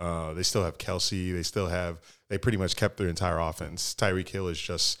 They still have Kelsey. They pretty much kept their entire offense. Tyreek Hill is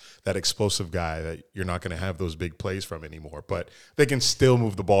just that explosive guy that you're not going to have those big plays from anymore. But they can still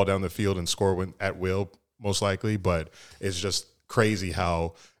move the ball down the field and score at will, most likely. But it's just crazy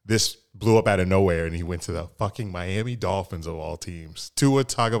how this blew up out of nowhere, and he went to the fucking Miami Dolphins of all teams. Tua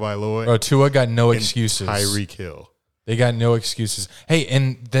Tagovailoa. Oh, Tua got no excuses. Tyreek Hill. They got no excuses. Hey,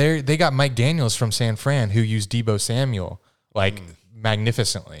 and they got Mike Daniels from San Fran who used Deebo Samuel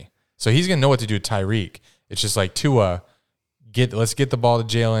magnificently. So he's going to know what to do with Tyreek. It's just like Tua, let's get the ball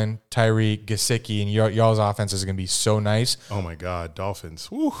to Jalen, Tyreek, Gesicki, and y'all's offense is going to be so nice. Oh, my God.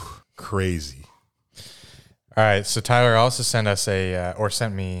 Dolphins. Woo, crazy. All right, so Tyler also sent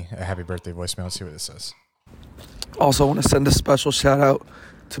me a happy birthday voicemail. Let's see what this says. Also want to send a special shout out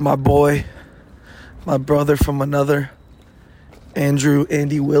to my boy, my brother from another,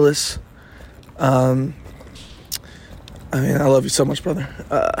 Andy Willis. I love you so much, brother.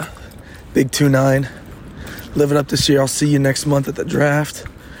 Big 2-9. Living up this year. I'll see you next month at the draft.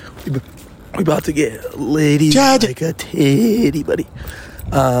 We about to get ladies like a titty, buddy.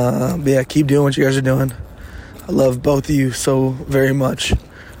 But yeah, keep doing what you guys are doing. I love both of you so very much.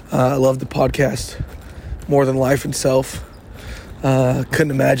 I love the podcast more than life itself.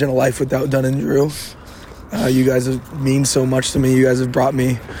 Couldn't imagine a life without Dunn and Drew. You guys mean so much to me. You guys have brought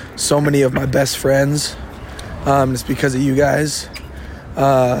me so many of my best friends. It's because of you guys.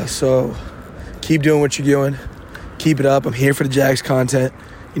 So keep doing what you're doing. Keep it up. I'm here for the Jags content.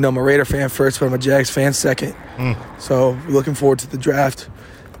 I'm a Raider fan first, but I'm a Jags fan second. So looking forward to the draft,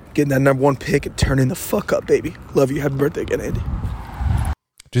 getting that number 1 pick and turning the fuck up, baby. Love you. Happy birthday again, Andy.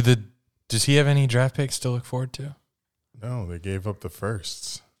 Does he have any draft picks to look forward to? No, they gave up the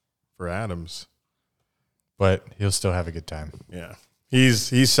firsts for Adams. But he'll still have a good time. Yeah.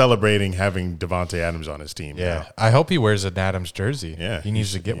 He's celebrating having Devontae Adams on his team. Yeah. Now. I hope he wears an Adams jersey. Yeah. He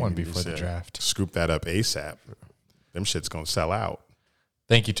needs to get one before the draft. Scoop that up ASAP. Them shit's going to sell out.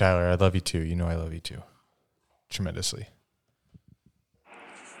 Thank you, Tyler. I love you too. You know I love you too. Tremendously.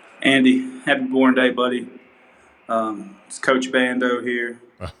 Andy, happy born day, buddy. It's Coach Bando here.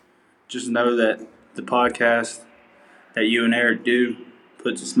 Just know that the podcast that you and Eric do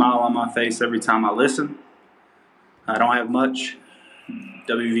puts a smile on my face every time I listen. I don't have much.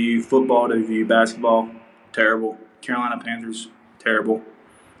 WVU football, WVU basketball, terrible. Carolina Panthers, terrible.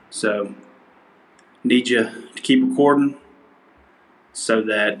 So, need you to keep recording so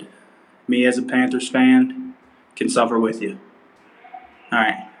that me as a Panthers fan can suffer with you. All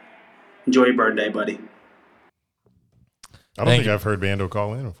right. Enjoy your birthday, buddy. I don't think I've heard Bando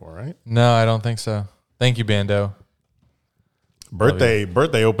call in before, right? No, I don't think so. Thank you, Bando.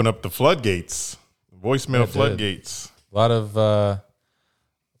 Birthday opened up the floodgates. Voicemail floodgates. A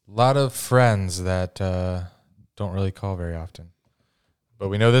lot of friends that don't really call very often. But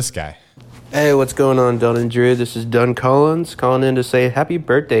we know this guy. Hey, what's going on, Dunn and Drew? This is Dunn Collins calling in to say happy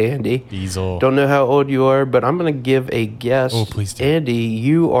birthday, Andy. Diesel. Don't know how old you are, but I'm going to give a guess. Oh, please do. Andy,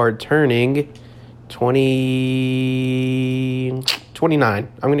 you are turning 29.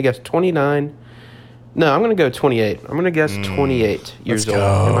 I'm going to guess 29. No, I'm going to go 28. I'm going to guess 28 years old.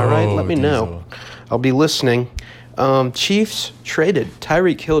 Am I right? Let me know. I'll be listening. Chiefs traded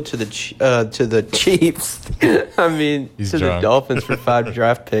Tyreek Hill to the Chiefs. I mean, He's to drunk. the Dolphins for 5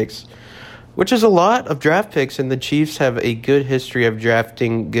 draft picks, which is a lot of draft picks. And the Chiefs have a good history of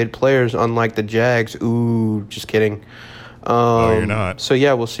drafting good players, unlike the Jags. Ooh, just kidding. No, you're not. So,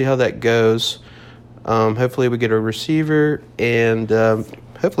 yeah, we'll see how that goes. Hopefully we get a receiver, and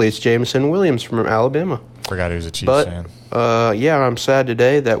hopefully it's Jameson Williams from Alabama. Forgot he was a Chiefs But, fan. yeah, I'm sad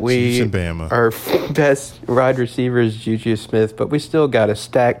today that Chiefs and Bama. our best wide receiver is Juju Smith, but we still got a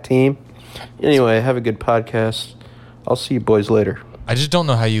stacked team. Anyway, have a good podcast. I'll see you boys later. I just don't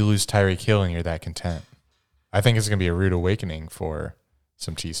know how you lose Tyreek Hill and you're that content. I think it's going to be a rude awakening for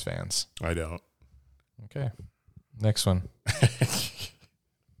some Chiefs fans. I don't. Okay. Next one.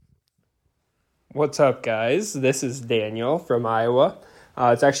 What's up, guys? This is Daniel from Iowa.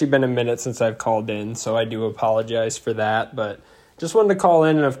 It's actually been a minute since I've called in, so I do apologize for that. But just wanted to call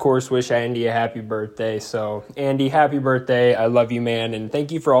in and, of course, wish Andy a happy birthday. So, Andy, happy birthday. I love you, man. And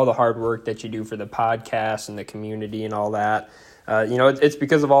thank you for all the hard work that you do for the podcast and the community and all that. It's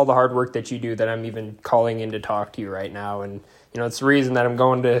because of all the hard work that you do that I'm even calling in to talk to you right now. And, it's the reason that I'm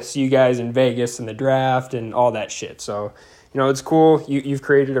going to see you guys in Vegas in the draft and all that shit. So, it's cool. You've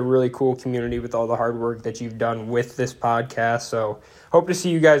created a really cool community with all the hard work that you've done with this podcast. So hope to see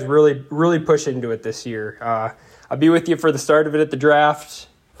you guys really, really push into it this year. I'll be with you for the start of it at the draft.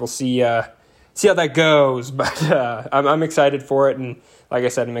 We'll see how that goes. But I'm excited for it. And like I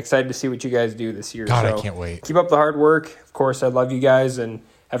said, I'm excited to see what you guys do this year. God, so I can't wait. Keep up the hard work. Of course, I love you guys and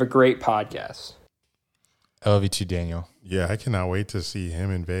have a great podcast. I love you too, Daniel. Yeah, I cannot wait to see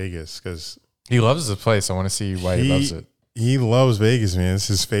him in Vegas because he loves the place. I want to see why he loves it. He loves Vegas, man. It's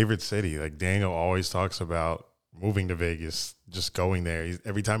his favorite city. Like Daniel always talks about moving to Vegas, just going there.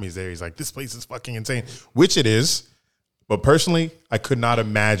 Every time he's there, he's like, this place is fucking insane, which it is. But personally, I could not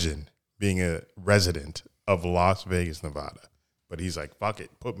imagine being a resident of Las Vegas, Nevada. But he's like, fuck it,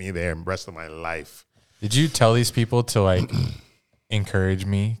 put me there the rest of my life. Did you tell these people to like encourage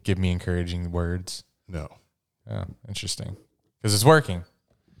me, give me encouraging words? No. Oh, interesting. Because it's working.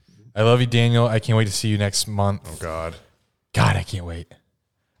 I love you, Daniel. I can't wait to see you next month. Oh, God. God, I can't wait.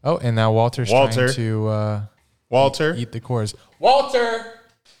 Oh, and now Walter's trying to eat the cords. Walter!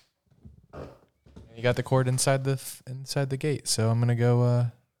 You got the cord inside the gate, so I'm gonna go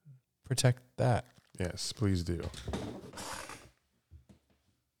protect that. Yes, please do.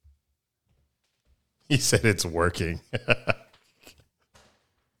 He said it's working.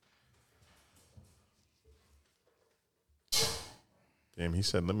 Damn, he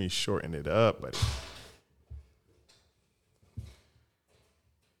said, let me shorten it up, buddy.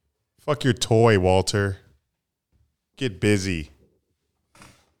 Fuck your toy, Walter. Get busy.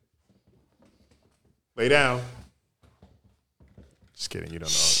 Lay down. Just kidding. You don't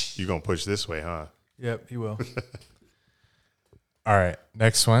know. You're going to push this way, huh? Yep, he will. All right,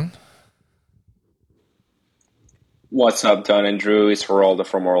 next one. What's up, Don and Drew? It's Geraldo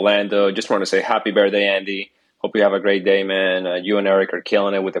from Orlando. Just want to say happy birthday, Andy. Hope you have a great day, man. You and Eric are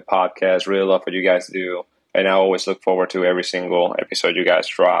killing it with the podcast. Really love what you guys do. And I always look forward to every single episode you guys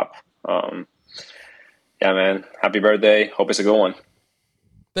drop. Yeah, man. Happy birthday. Hope it's a good one.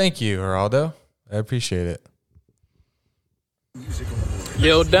 Thank you, Geraldo. I appreciate it.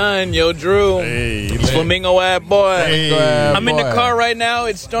 Yo, Dunn. Yo, Drew. Hey. It's Flamingo ad boy. Hey. I'm in the car right now.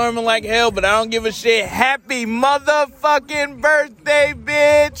 It's storming like hell, but I don't give a shit. Happy motherfucking birthday,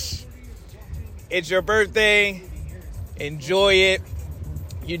 bitch. It's your birthday. Enjoy it.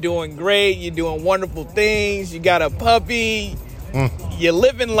 You're doing great. You're doing wonderful things. You got a puppy. You're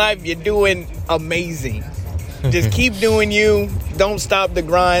living life. You're doing amazing. Just keep doing you. Don't stop the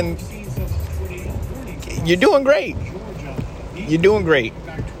grind. You're doing great. You're doing great.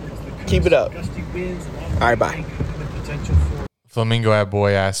 Keep it up. All right, bye. Flamingo ad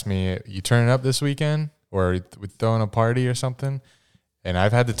boy asked me, you turning up this weekend? Or we throwing a party or something? And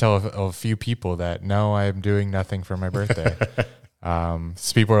I've had to tell a few people that, no, I'm doing nothing for my birthday.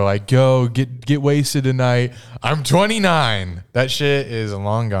 So people are like, go, get wasted tonight. I'm 29. That shit is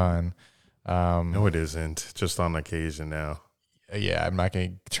long gone. No, it isn't. Just on occasion now. Yeah, I'm not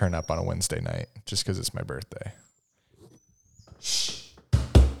going to turn up on a Wednesday night just because it's my birthday.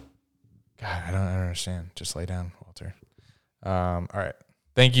 God, I don't understand. Just lay down, Walter. All right.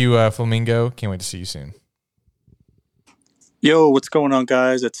 Thank you, Flamingo. Can't wait to see you soon. Yo, what's going on,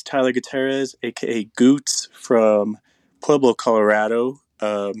 guys? It's Tyler Gutierrez, a.k.a. Goots from Pueblo, Colorado.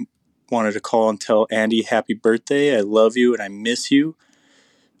 Wanted to call and tell Andy happy birthday. I love you and I miss you.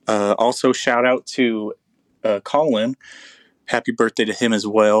 Also, shout out to Colin. Happy birthday to him as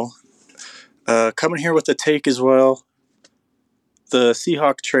well. Coming here with a take as well. The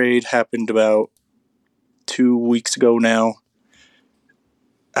Seahawk trade happened about 2 weeks ago now.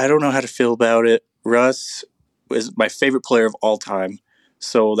 I don't know how to feel about it. Russ is my favorite player of all time,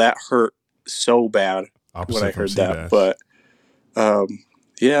 so that hurt so bad when I heard that. But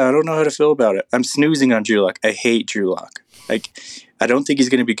yeah, I don't know how to feel about it. I'm snoozing on Drew Lock. I hate Drew Lock. Like, I don't think he's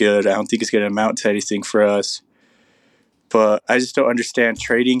going to be good. I don't think he's going to amount to anything for us. but I just don't understand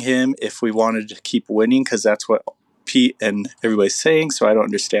trading him if we wanted to keep winning, because that's what Pete and everybody's saying, so I don't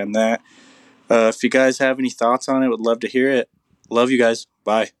understand that. If you guys have any thoughts on it, would love to hear it. Love you guys.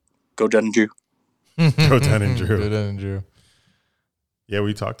 Bye. Go Dunn and Drew. Go Dunn and Drew. Go Dunn and Drew. Yeah,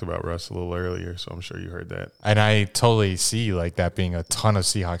 we talked about Russ a little earlier, so I'm sure you heard that. And I totally see like that being a ton of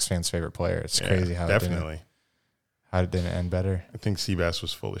Seahawks fans' favorite player. It's crazy how definitely it didn't end better. I think Seabass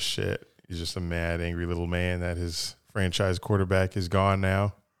was full of shit. He's just a mad, angry little man that his franchise quarterback is gone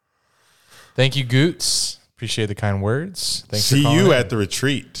now. Thank you, Goots. Appreciate the kind words. Thanks. See for calling you in. at the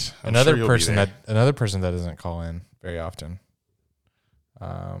retreat. Another person that doesn't call in very often.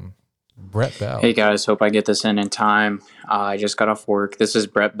 Brett Bell. Hey guys, hope I get this in time. I just got off work. This is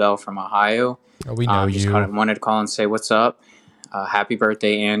Brett Bell from Ohio. Oh, we know you. Wanted to call and say what's up. Happy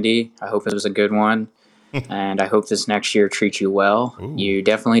birthday, Andy. I hope it was a good one, and I hope this next year treats you well. Ooh. You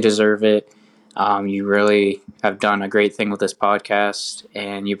definitely deserve it. You really have done a great thing with this podcast,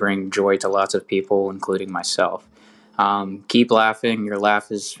 and you bring joy to lots of people, including myself. Keep laughing. Your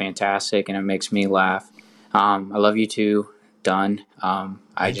laugh is fantastic, and it makes me laugh. I love you too, Dunn.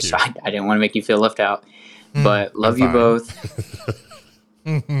 I didn't want to make you feel left out, but love you both.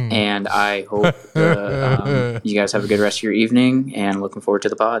 And I hope you guys have a good rest of your evening, and looking forward to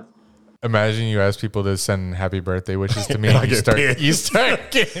the pod. Imagine you ask people to send happy birthday wishes to me, and you start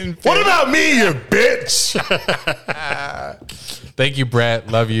getting paid. What about me, you bitch? Thank you, Brett.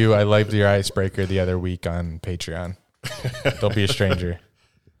 Love you. I liked your icebreaker the other week on Patreon. Don't be a stranger.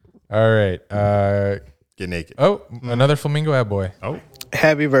 All right. Get naked. Oh, another Flamingo ad boy. Oh.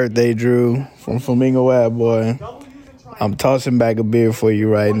 Happy birthday, Drew, from Flamingo ad boy. I'm tossing back a beer for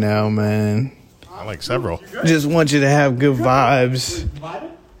you right now, man. I like several. Just want you to have good vibes.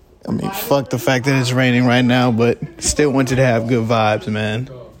 I mean, fuck the fact that it's raining right now, but still want you to have good vibes, man.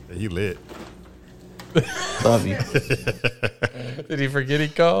 He lit. Love you. Did he forget he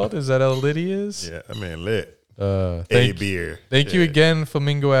called? Is that how lit he is? Yeah, that man lit. Beer. Thank you again,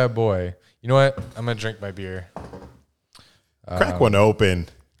 Flamingo ad boy. You know what? I'm going to drink my beer. Crack one open.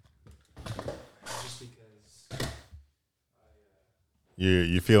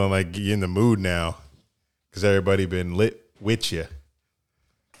 You feeling like you're in the mood now because everybody been lit with you.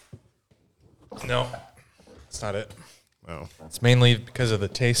 No, it's not it. Oh, it's mainly because of the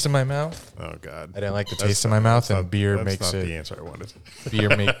taste in my mouth. Oh God, I didn't like the taste in my mouth, and beer that's makes not it. the answer I wanted. Beer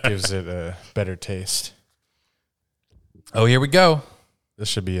gives it a better taste. Oh, here we go. This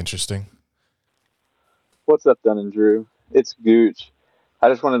should be interesting. What's up, Dunn and Drew? It's Gooch. I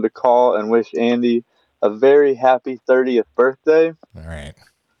just wanted to call and wish Andy a very happy 30th birthday. All right.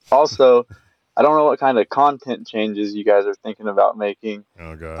 Also, I don't know what kind of content changes you guys are thinking about making.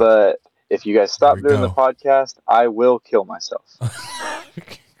 Oh God. But if you guys stop doing the podcast, I will kill myself.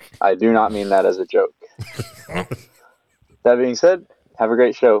 I do not mean that as a joke. That being said, have a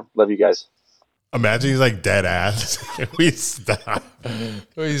great show. Love you guys. Imagine he's like dead ass. We stop.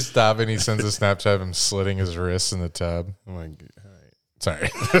 We stop and he sends a Snapchat of him slitting his wrists in the tub. Oh my God. Sorry.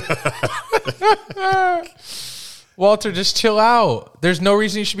 Walter, just chill out. There's no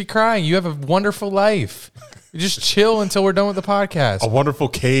reason you should be crying. You have a wonderful life. You just chill until we're done with the podcast. A wonderful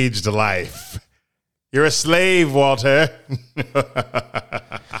caged life. You're a slave, Walter.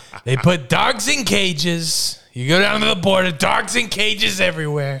 They put dogs in cages. You go down to the border, dogs in cages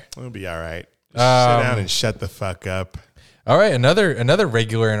everywhere. It'll be all right. Just sit down and shut the fuck up. All right, another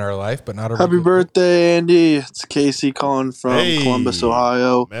regular in our life, but not a Happy birthday, Andy. It's Casey calling from Hey, Columbus,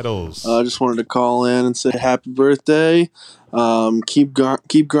 Ohio. Medals. I just wanted to call in and say happy birthday. Keep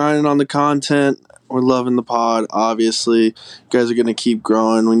grinding on the content. We're loving the pod, obviously. You guys are going to keep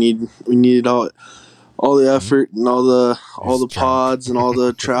growing. We need all the effort and all the pods and all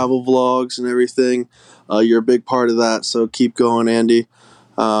the travel vlogs and everything. You're a big part of that, so keep going, Andy.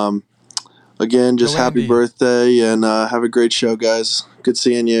 Again, just happy birthday and have a great show, guys. Good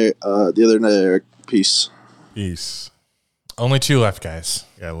seeing you the other night, Eric. Peace. Peace. Only 2 left, guys.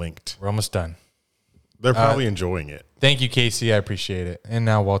 Yeah, linked. We're almost done. They're probably enjoying it. Thank you, Casey. I appreciate it. And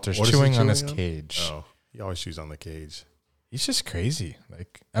now Walter's What is he chewing on chewing his on? cage. Oh, he always chews on the cage. He's just crazy.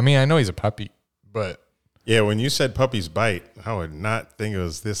 I know he's a puppy, but yeah, when you said puppies bite, I would not think it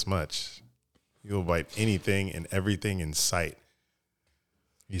was this much. You'll bite anything and everything in sight.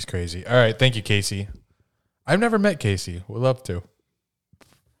 He's crazy. All right, thank you, Casey. I've never met Casey. Would love to.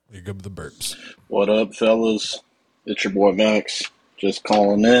 You're good with the burps. What up, fellas? It's your boy Max. Just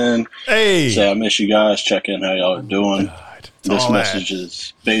calling in. Hey. Say I miss you guys. Check in how y'all are doing. This all message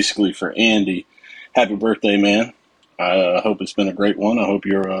is basically for Andy. Happy birthday, man. I hope it's been a great one. I hope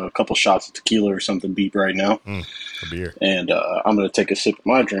you're a couple shots of tequila or something deep right now. A beer. And I'm going to take a sip of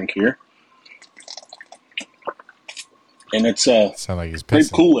my drink here. And it's sound like he's grape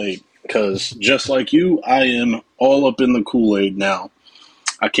pissing. Kool-Aid, because just like you, I am all up in the Kool-Aid now.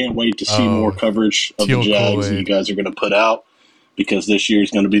 I can't wait to see more coverage of the teal Jags Kool-Aid. that you guys are going to put out, because this year is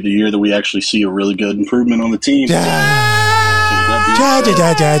going to be the year that we actually see a really good improvement on the team.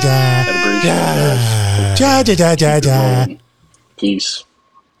 Peace.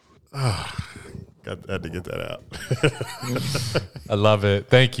 Had to get that out. I love it.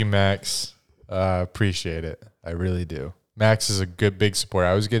 Thank you, Max. Appreciate it. I really do. Max is a good, big supporter.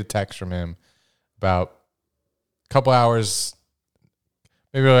 I always get a text from him about a couple hours,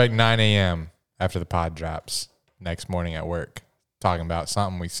 maybe like 9 a.m. after the pod drops next morning at work, talking about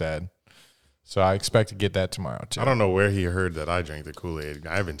something we said. So I expect to get that tomorrow, too. I don't know where he heard that I drank the Kool-Aid.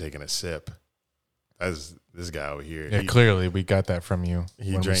 I haven't taken a sip. That's this guy over here. Yeah, clearly we got that from you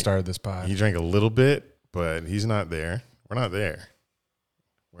when we started this pod. He drank a little bit, but he's not there. We're not there.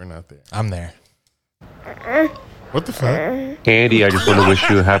 We're not there. I'm there. What the fuck? Andy, I just want to wish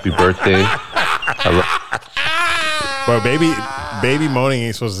you a happy birthday. Bro, baby moaning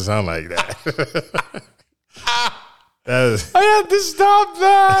ain't supposed to sound like that. I had to stop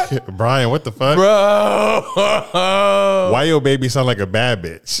that. Brian, what the fuck? Bro. Why your baby sound like a bad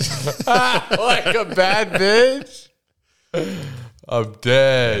bitch? Like a bad bitch? I'm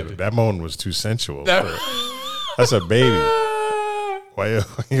dead. Yeah, that moan was too sensual. That- That's a baby. Why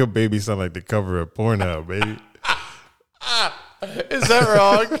your baby sound like the cover of Pornhub, baby? Is that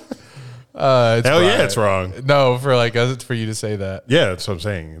wrong? It's Hell yeah, Brian. it's wrong. No, for you to say that. Yeah, that's what I'm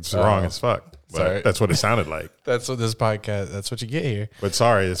saying. It's wrong as fuck. But Sorry. that's what it sounded like. That's what this podcast, that's what you get here. But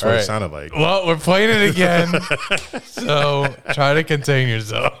sorry, that's what it sounded like. Well, we're playing it again. So try to contain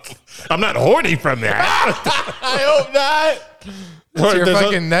yourself. I'm not horny from that. I hope not. That's your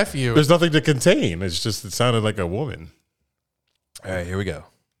fucking nephew. There's nothing to contain. It's just, it sounded like a woman. All right, here we go.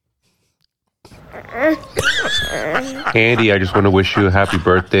 Andy, I just want to wish you a happy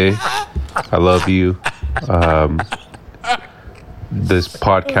birthday. I love you. This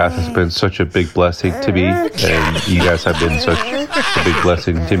podcast has been such a big blessing to me, and you guys have been such a big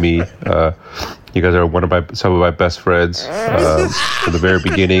blessing to me. You guys are some of my best friends from the very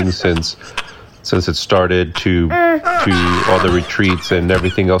beginning, since it started to all the retreats and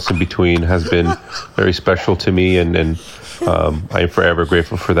everything else in between has been very special to me, and I am forever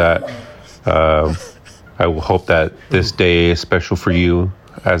grateful for that. I will hope that this day is special for you,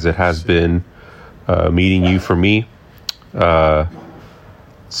 as it has been meeting you for me.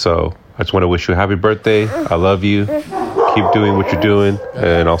 So I just want to wish you a happy birthday. I love you. Keep doing what you're doing,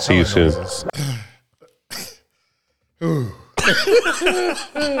 and I'll see you soon.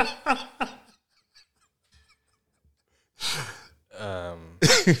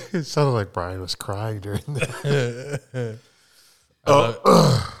 It sounded like Brian was crying during that.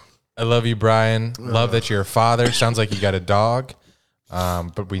 I love you, Brian. Love that you're a father. Sounds like you got a dog,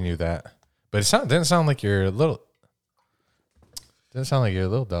 but we knew that. But it didn't sound like you're a little. Didn't sound like you're a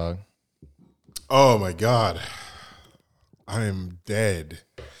little dog. Oh my God, I am dead.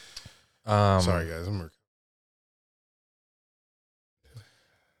 Sorry guys,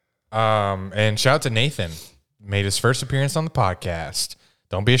 And shout out to Nathan. Made his first appearance on the podcast.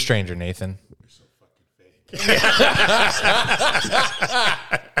 Don't be a stranger, Nathan. You're so fucking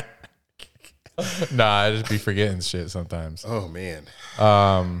fake. Nah, I just be forgetting shit sometimes. Oh man.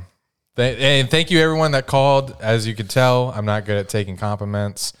 And thank you everyone that called. As you can tell, I'm not good at taking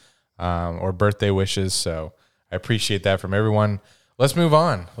compliments or birthday wishes, so I appreciate that from everyone. Let's move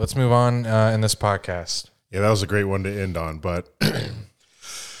on. In this podcast. Yeah, that was a great one to end on. But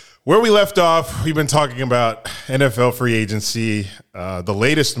where we left off, we've been talking about NFL free agency. The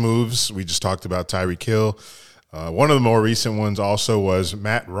latest moves, we just talked about Tyreek Hill. One of the more recent ones also was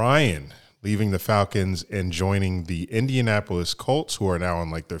Matt Ryan leaving the Falcons and joining the Indianapolis Colts, who are now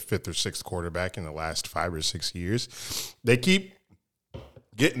on like their fifth or sixth quarterback in the last 5 or 6 years. They keep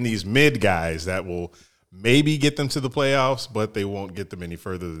getting these mid guys that will maybe get them to the playoffs, but they won't get them any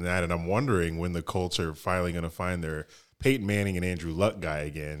further than that. And I'm wondering when the Colts are finally going to find their Peyton Manning and Andrew Luck guy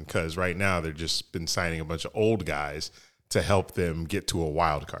again, because right now they've just been signing a bunch of old guys to help them get to a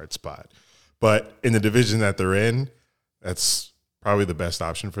wild card spot. But in the division that they're in, that's probably the best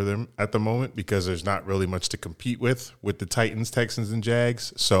option for them at the moment, because there's not really much to compete with the Titans, Texans, and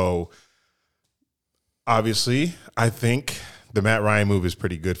Jags. So obviously, I think the Matt Ryan move is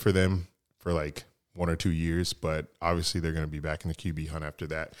pretty good for them for like 1 or 2 years, but obviously they're going to be back in the QB hunt after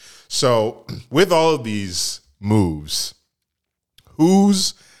that. So with all of these moves,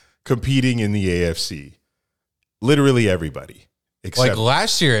 who's competing in the AFC? Literally everybody. Except, Like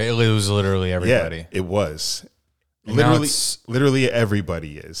last year, it was literally everybody. Yeah, it was. And now Literally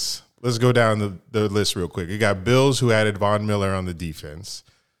everybody is. let's go down the list real quick. You got Bills, who added Von Miller on the defense.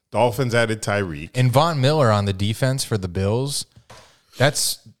 Dolphins added Tyreek. And Von Miller on the defense for the Bills,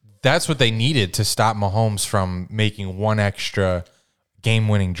 that's what they needed to stop Mahomes from making one extra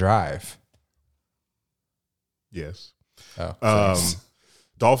game-winning drive. Yes. Oh,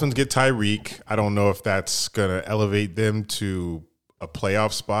 Dolphins get Tyreek. I don't know if that's going to elevate them to a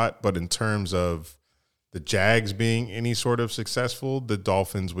playoff spot, but in terms of the Jags being any sort of successful, the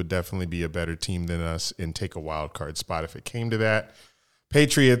Dolphins would definitely be a better team than us and take a wild card spot if it came to that.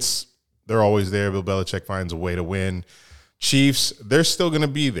 Patriots, they're always there. Bill Belichick finds a way to win. Chiefs, they're still going to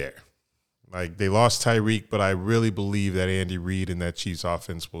be there. Like, they lost Tyreek, but I really believe that Andy Reid and that Chiefs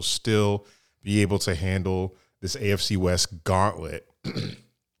offense will still be able to handle this AFC West gauntlet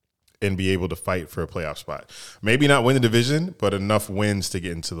and be able to fight for a playoff spot. Maybe not win the division, but enough wins to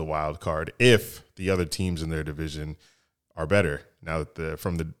get into the wild card if the other teams in their division are better now that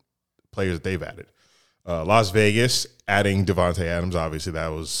from the players that they've added. Las Vegas, adding Devontae Adams, obviously that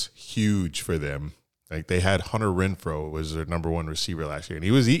was huge for them. Like, they had Hunter Renfrow was their number one receiver last year, and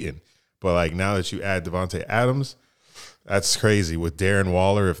he was eating. But, like, now that you add Devontae Adams, that's crazy. With Darren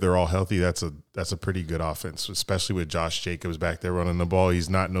Waller, if they're all healthy, that's a pretty good offense, especially with Josh Jacobs back there running the ball. He's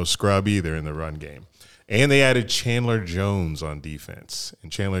not no scrub either in the run game. And they added Chandler Jones on defense.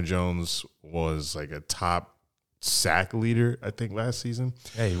 And Chandler Jones was like a top sack leader, I think, last season.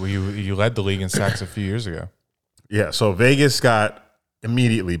 Hey, you led the league in sacks a few years ago. Yeah, so Vegas got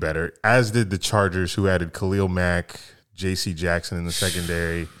immediately better, as did the Chargers, who added Khalil Mack, J.C. Jackson in the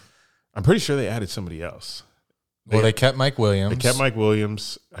secondary. I'm pretty sure they added somebody else. They kept Mike Williams. They kept Mike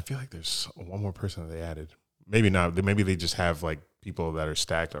Williams. I feel like there's one more person that they added. Maybe not. Maybe they just have like people that are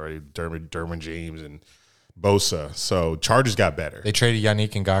stacked already. Derwin James and Bosa. So Chargers got better. They traded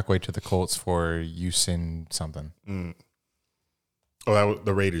Yannick Ngakoue to the Colts for Usain something. Oh,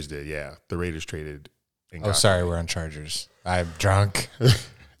 the Raiders did. Yeah, the Raiders traded Ngakoue. Oh, sorry, we're on Chargers. I'm drunk.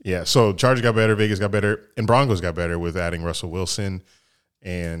 Yeah, so Chargers got better, Vegas got better, and Broncos got better with adding Russell Wilson.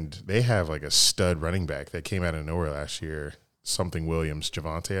 And they have like a stud running back that came out of nowhere last year, something Williams,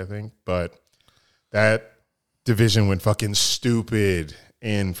 Javonte, I think. But that division went fucking stupid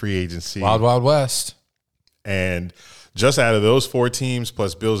in free agency. Wild, Wild West. And just out of those 4 teams,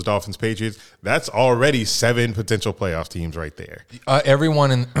 plus Bills, Dolphins, Patriots, that's already 7 potential playoff teams right there.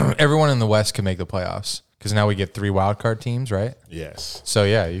 Everyone in the West can make the playoffs because now we get 3 wild card teams, right? Yes. So,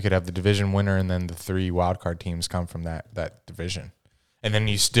 yeah, you could have the division winner and then the 3 wild card teams come from that division. And then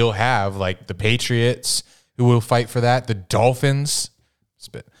you still have like the Patriots who will fight for that. The Dolphins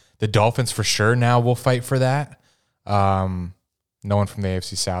for sure now will fight for that. No one from the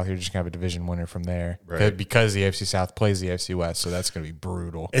AFC South. You're just going to have a division winner from there. Right. Because the AFC South plays the AFC West, so that's going to be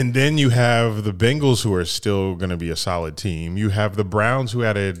brutal. And then you have the Bengals, who are still going to be a solid team. You have the Browns, who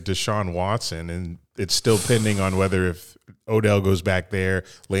added Deshaun Watson, and it's still pending on whether if Odell goes back there,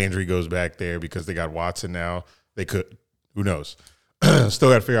 Landry goes back there because they got Watson now. They could. Who knows? Still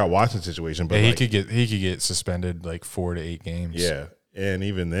got to figure out Watson's situation, but yeah, he could get suspended like 4 to 8 games. Yeah, and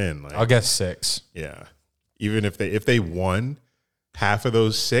even then, like, I'll guess 6. Yeah, even if they won half of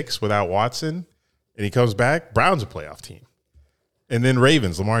those 6 without Watson, and he comes back, Browns a playoff team, and then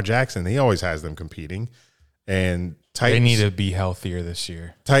Ravens, Lamar Jackson, he always has them competing, and Titans, they need to be healthier this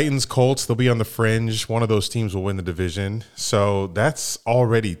year. Titans, Colts, they'll be on the fringe. One of those teams will win the division, so that's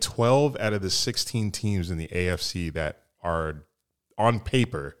already 12 out of the 16 teams in the AFC that are on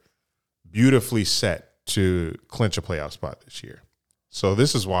paper, beautifully set to clinch a playoff spot this year. So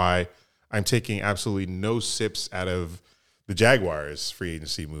this is why I'm taking absolutely no sips out of the Jaguars' free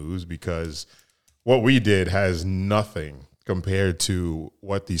agency moves, because what we did has nothing compared to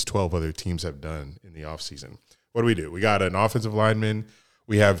what these 12 other teams have done in the offseason. What do? We got an offensive lineman.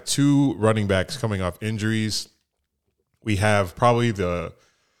 We have 2 running backs coming off injuries. We have probably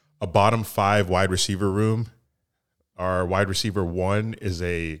a bottom 5 wide receiver room. Our wide receiver 1 is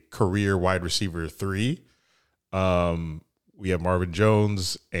a career wide receiver 3. We have Marvin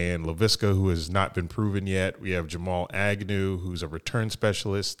Jones and LaVisca, who has not been proven yet. We have Jamal Agnew, who's a return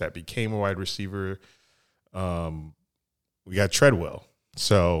specialist that became a wide receiver. We got Treadwell.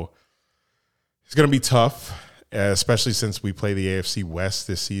 So it's going to be tough, especially since we play the AFC West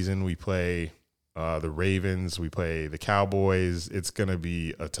this season. We play the Ravens. We play the Cowboys. It's going to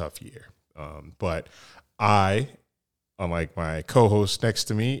be a tough year. But I, unlike my co-host next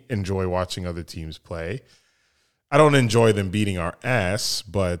to me, enjoy watching other teams play. I don't enjoy them beating our ass,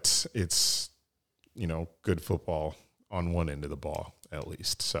 but it's, good football on one end of the ball, at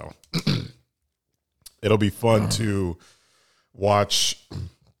least. So it'll be fun to watch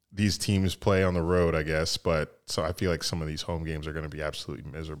these teams play on the road, I guess. But so I feel like some of these home games are going to be absolutely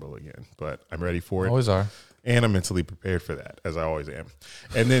miserable again. But I'm ready for it. Always are. And I'm mentally prepared for that, as I always am.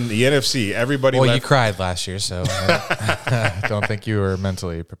 And then the NFC, everybody. Well, you cried last year, so I don't think you were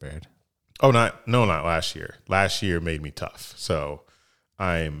mentally prepared. Oh, not last year. Last year made me tough. So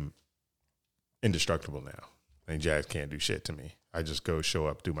I'm indestructible now. And Jags can't do shit to me. I just go show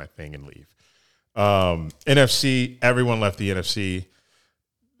up, do my thing, and leave. NFC, everyone left the NFC.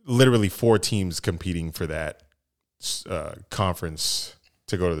 Literally 4 teams competing for that conference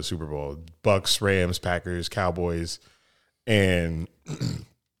to go to the Super Bowl. Bucks, Rams, Packers, Cowboys. And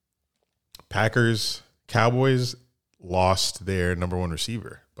Cowboys lost their number 1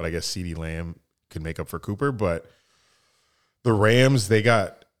 receiver. But I guess CeeDee Lamb could make up for Cooper. But the Rams, they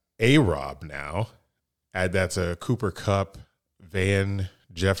got A-Rob now. That's a Cooper Kupp, Van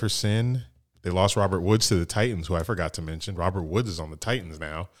Jefferson. They lost Robert Woods to the Titans, who I forgot to mention. Robert Woods is on the Titans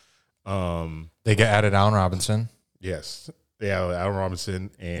now. They added Allen Robinson. Yes. They have Allen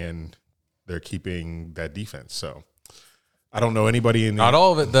Robinson, and they're keeping that defense. So I don't know anybody in the... Not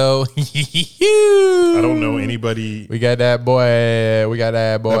all of it, though. I don't know anybody... We got that boy.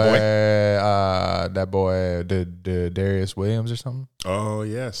 That boy, Darius Williams or something? Oh,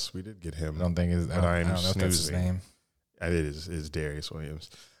 yes. We did get him. I don't know if that's his name. It is Darius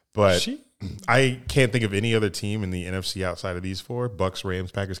Williams. But I can't think of any other team in the NFC outside of these 4. Bucks,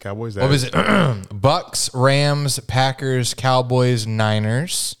 Rams, Packers, Cowboys. What was it? Bucks, Rams, Packers, Cowboys,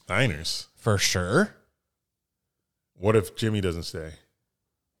 Niners. Niners. For sure. What if Jimmy doesn't stay?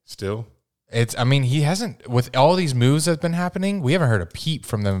 Still? He hasn't, with all these moves that's been happening, we haven't heard a peep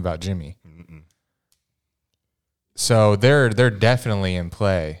from them about Jimmy. Mm-mm. So they're definitely in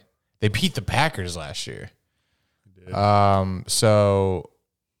play. They beat the Packers last year. So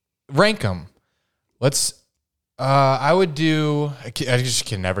rank them. I just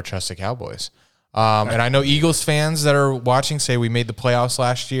can never trust the Cowboys. And I know Eagles fans that are watching say we made the playoffs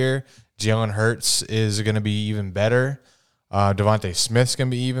last year. Jalen Hurts is going to be even better. Devontae Smith's going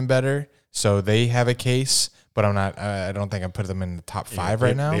to be even better. So they have a case, but I don't think I put them in the top 5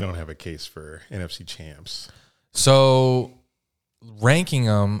 right now. They don't have a case for NFC champs. So ranking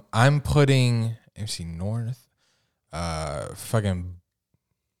them, I'm putting NFC North, fucking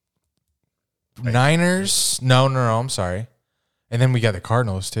Niners. No, I'm sorry. And then we got the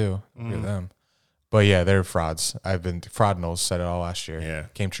Cardinals too. Look at them. But yeah, they're frauds. Fraudinals said it all last year. Yeah.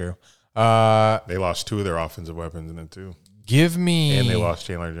 Came true. They lost 2 of their offensive weapons in it too. And they lost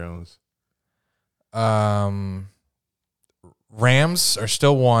Chandler Jones. Rams are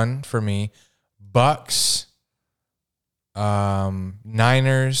still 1 for me. Bucks,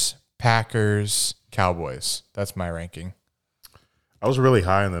 Niners, Packers, Cowboys. That's my ranking. I was really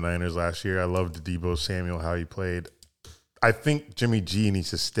high on the Niners last year. I loved Deebo Samuel, how he played. I think Jimmy G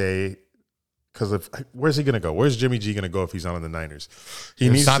needs to stay because where's he going to go? Where's Jimmy G going to go if he's not on the Niners?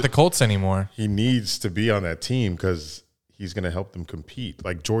 It's not the Colts anymore. He needs to be on that team because he's going to help them compete.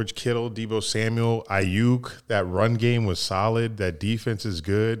 Like George Kittle, Deebo Samuel, Ayuk, that run game was solid. That defense is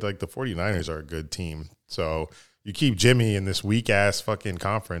good. Like the 49ers are a good team. So you keep Jimmy in this weak-ass fucking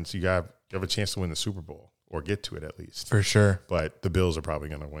conference, you have a chance to win the Super Bowl. Or get to it at least. For sure. But the Bills are probably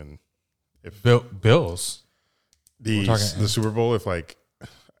going to win. Bills? The Super Bowl, if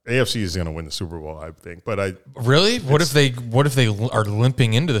AFC is going to win the Super Bowl, I think. But Really? What if they are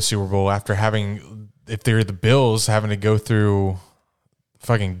limping into the Super Bowl after if they're the Bills, having to go through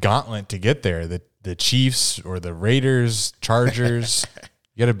fucking gauntlet to get there? The Chiefs or the Raiders, Chargers,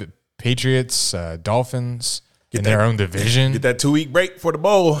 you got Patriots, Dolphins in their own division. Get that 2-week break for the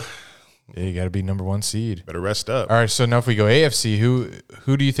bowl. Yeah, you got to be number 1 seed. Better rest up. All right, so now if we go AFC,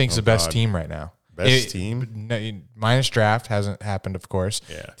 who do you think is the best team right now? Best team? Minus draft hasn't happened, of course.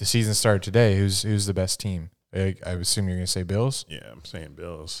 Yeah. The season started today. Who's the best team? I assume you're going to say Bills? Yeah, I'm saying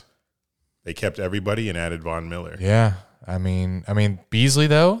Bills. They kept everybody and added Von Miller. Yeah. I mean Beasley,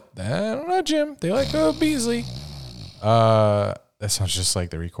 though. I don't know, Jim. They like to go Beasley. That sounds just like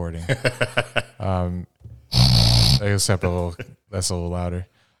the recording. Except that's a little louder.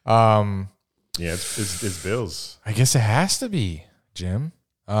 Yeah, it's Bills. I guess it has to be, Jim.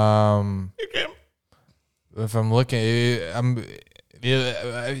 If I'm looking, if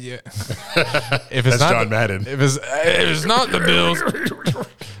it's John Madden. If it's not the Bills,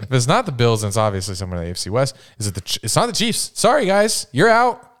 if it's not the Bills, then it's obviously someone in the AFC West. It's not the Chiefs. Sorry, guys, you're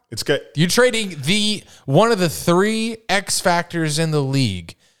out. It's good. You're trading one of the 3 X factors in the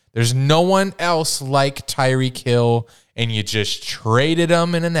league. There's no one else like Tyreek Hill, and you just traded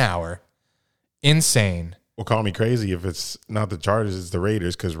him in an hour. Insane. Well, call me crazy if it's not the Chargers, it's the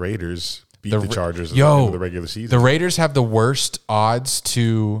Raiders, because Raiders beat the Chargers at the end of the regular season. The Raiders have the worst odds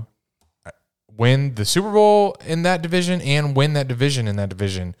to win the Super Bowl in that division and win that division in that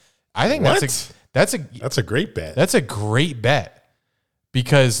division. I think that's a great bet. That's a great bet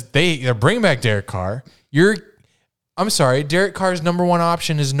because they're bringing back Derek Carr. I'm sorry, Derek Carr's number one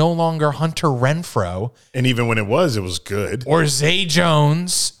option is no longer Hunter Renfrow. And even when it was good. Or Zay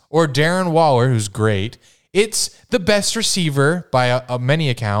Jones or Darren Waller, who's great. It's the best receiver by a many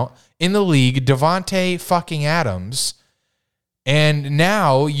account in the league, Devontae fucking Adams. And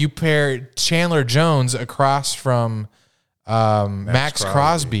now you pair Chandler Jones across from Max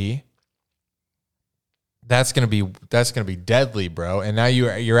Crosby. That's gonna be deadly, bro. And now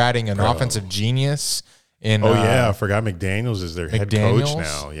you're adding an offensive genius. I forgot McDaniels is their head coach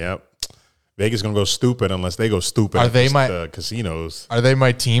now. Yep. Vegas gonna go stupid unless they go stupid. Are they the casinos? Are they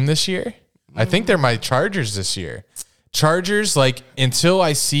my team this year? I think they're my Chargers this year. Chargers, until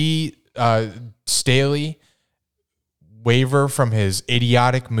I see Staley waver from his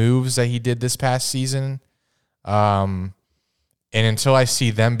idiotic moves that he did this past season, and until I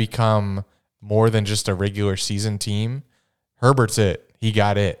see them become more than just a regular season team, Herbert's it. He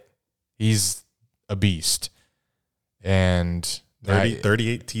got it. He's a beast. And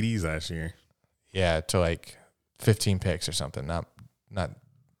 38 TDs last year. Yeah, to 15 picks or something. Not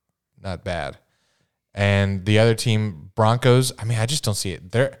bad. And the other team, Broncos, I just don't see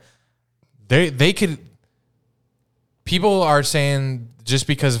it. They could. People are saying just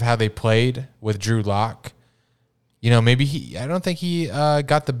because of how they played with Drew Lock, maybe I don't think he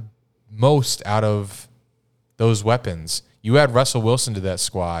got the most out of those weapons. You add Russell Wilson to that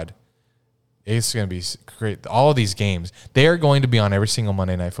squad, it's going to be great. All of these games, they are going to be on every single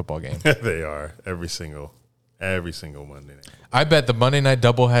Monday Night Football game. They are every single Monday night. I bet the Monday night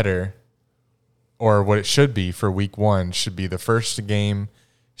doubleheader, or what it should be for week 1, should be the first game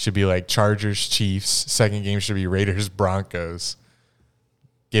should be Chargers Chiefs. Second game should be Raiders Broncos.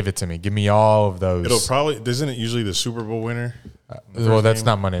 Give it to me. Give me all of those. It'll probably isn't it usually the Super Bowl winner? Well, that's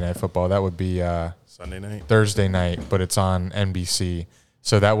not Monday Night Football. That would be Sunday night, Thursday night, but it's on NBC.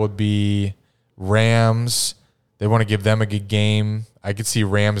 So that would be Rams. They want to give them a good game. I could see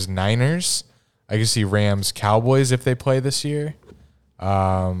Rams Niners. I could see Rams Cowboys if they play this year.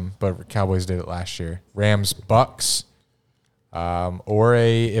 But Cowboys did it last year. Rams Bucks. Or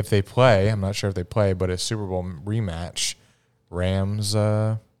if they play, I'm not sure if they play, but a Super Bowl rematch. Rams,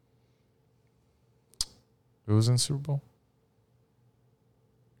 who was in the Super Bowl?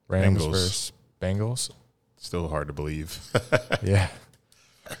 Rams versus Bengals. Still hard to believe. Yeah.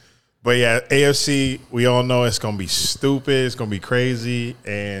 But yeah, AFC, we all know it's going to be stupid. It's going to be crazy,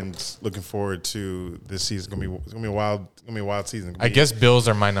 and looking forward to this season. It's going to be a wild season. I guess Bills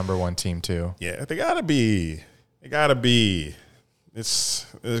are my number one team too. Yeah, they got to be. It's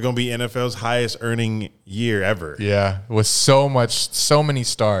going to be NFL's highest earning year ever. Yeah, with so many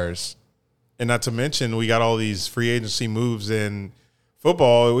stars. And not to mention, we got all these free agency moves in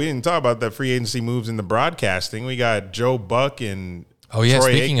football. We didn't talk about the free agency moves in the broadcasting. We got Joe Buck and Troy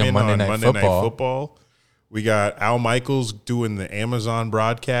speaking Aikman of Monday Night Football. We got Al Michaels doing the Amazon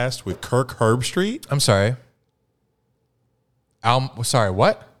broadcast with Kirk Herbstreit. I'm sorry.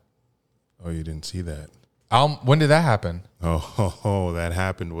 What? Oh, you didn't see that. When did that happen? Oh, that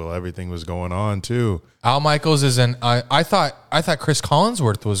happened while everything was going on too. Al Michaels is in. I thought Chris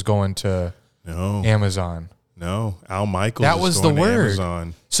Collinsworth was going to Amazon. No, Al Michaels. That was the word.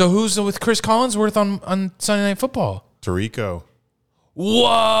 Amazon. So who's with Chris Collinsworth on Sunday Night Football? Tirico.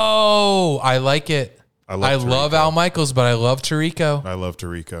 Whoa! I like it. I love Al Michaels, but I love Tirico. I love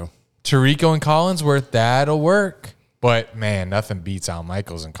Tirico. Tirico and Collinsworth, that'll work. But, man, nothing beats Al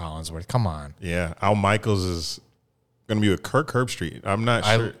Michaels and Collinsworth. Come on. Yeah, Al Michaels is going to be with Kirk Herbstreit. I'm not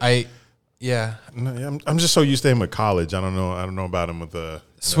sure. Yeah. I'm just so used to him at college. I don't know about him with the.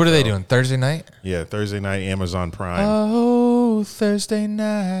 So what are they doing? Thursday night? Yeah, Thursday night, Amazon Prime. Oh, Thursday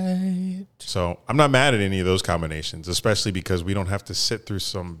night. So I'm not mad at any of those combinations, especially because we don't have to sit through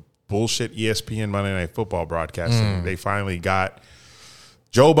some bullshit ESPN Monday Night Football broadcasting. They finally got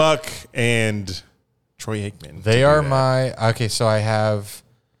Joe Buck and Troy Aikman. They are so I have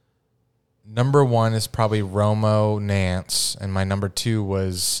number 1 is probably Romo Nance, and my number 2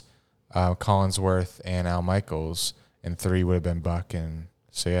 was Collinsworth and Al Michaels, and 3 would have been Buck. And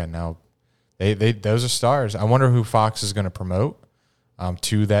so yeah, now they those are stars. I wonder who Fox is going to promote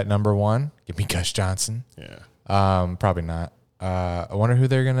to that number 1. Give me Gus Johnson. Yeah. Probably not. I wonder who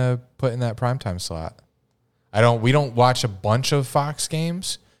they're going to put in that primetime slot. We don't watch a bunch of Fox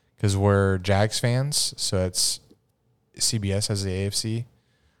games because we're Jags fans, so it's CBS has the AFC.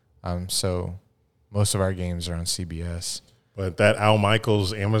 So most of our games are on CBS. But that Al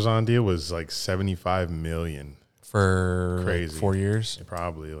Michaels Amazon deal was like $75 million for crazy 4 years. Yeah,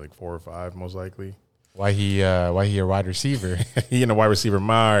 probably like 4 or 5, most likely. Why he a wide receiver? He in the wide receiver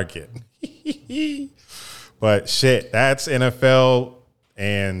market. But shit, that's NFL,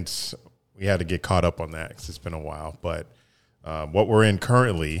 and we had to get caught up on that because it's been a while. But what we're in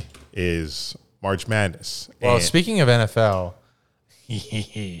currently is March Madness. Well, speaking of NFL,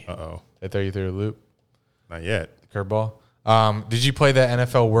 uh-oh. Did I throw you through a loop? Not yet. Curveball. Did you play the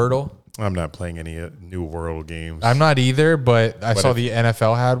NFL Wordle? I'm not playing any new Wordle games. I'm not either, but I saw the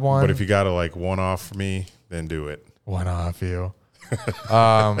NFL had one. But if you got to like one off for me, then do it. One off you.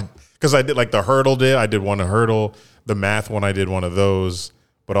 Because I did like the hurdle I did one a hurdle. The math one, I did one of those.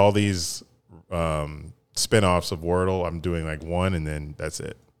 But all these spin-offs of Wordle, I'm doing like one and then that's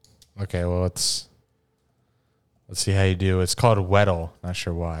it. Okay, well, let's see how you do. It's called Weddle. Not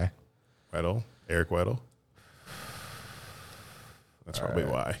sure why. Weddle? Eric Weddle? That's probably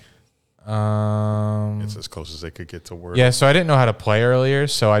why. It's as close as they could get to Wordle. Yeah, so I didn't know how to play earlier,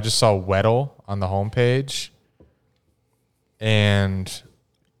 so I just saw Weddle on the homepage. And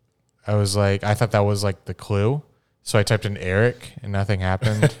I was like, I thought that was like the clue. So I typed in Eric and nothing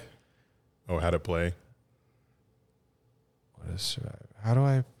happened. Oh, how to play? How do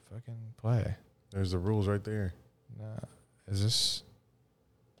I fucking play? There's the rules right there. No, is this?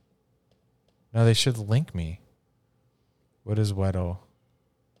 No, they should link me. What is Weddle?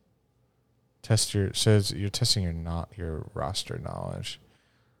 Says you're testing your roster knowledge.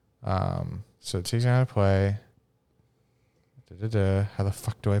 So it teaches you how to play. How the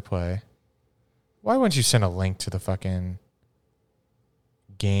fuck do I play? Why wouldn't you send a link to the fucking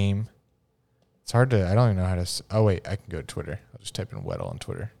game? It's hard to. I don't even know how to. Oh wait, I can go to Twitter. I'll just type in Weddle on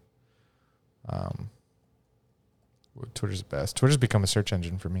Twitter. Twitter's the best. Twitter's become a search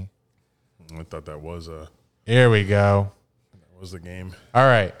engine for me. I thought that was Here we go. That was the game. All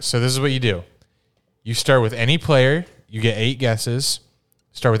right, so this is what you do. You start with any player. You get 8 guesses.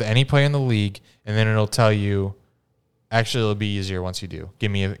 Start with any player in the league, and then it'll tell you. Actually, it'll be easier once you do.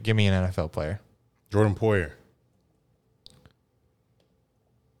 Give me an NFL player. Jordan Poyer.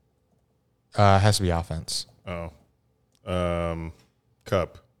 Has to be offense. Oh.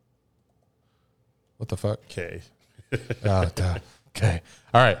 Cup. What the fuck? K. Oh, duh. Okay.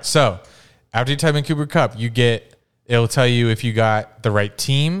 All right. So after you type in Cooper Kupp, it'll tell you if you got the right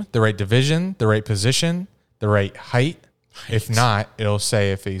team, the right division, the right position, the right height. If not, it'll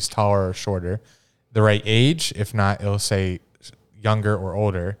say if he's taller or shorter. The right age. If not, it'll say younger or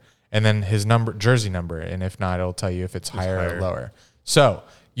older. And then his jersey number. And if not, it'll tell you if it's higher or lower. So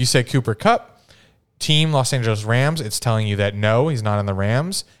you say Cooper Kupp, team Los Angeles Rams. It's telling you that no, he's not on the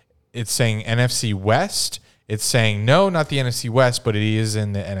Rams. It's saying NFC West. It's saying no, not the NFC West, but it is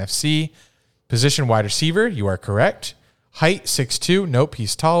in the NFC. Position wide receiver. You are correct. Height 6'2". Nope,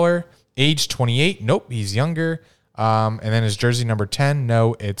 he's taller. Age 28. Nope, he's younger. And then his jersey number 10.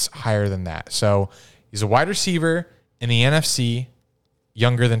 No, it's higher than that. So he's a wide receiver in the NFC,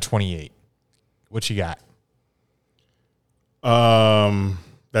 younger than 28. What you got?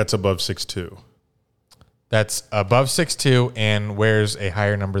 That's above 6'2". That's above 6'2", and wears a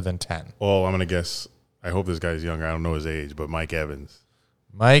higher number than 10. Well, I'm gonna guess. I hope this guy's younger. I don't know his age, but Mike Evans.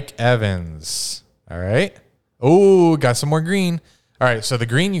 Mike Evans. All right. Oh, got some more green. All right. So the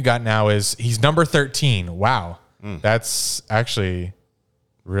green you got now is he's number 13. Wow. That's actually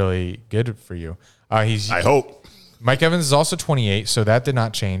really good for you. I hope. Mike Evans is also 28, so that did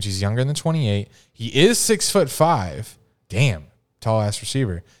not change. He's younger than 28. He is 6'5". Damn, tall ass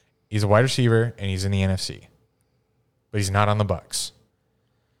receiver. He's a wide receiver and he's in the NFC, but he's not on the Bucs.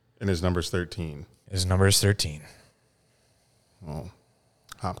 And his number's 13. His number is 13. Well,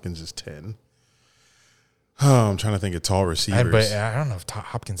 Hopkins is 10. Oh, I'm trying to think of tall receivers. But I don't know if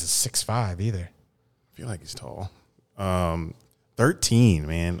Hopkins is 6'5" either. I feel like he's tall. 13,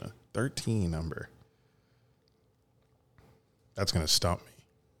 man. 13 number. That's going to stump me.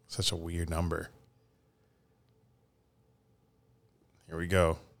 Such a weird number. Here we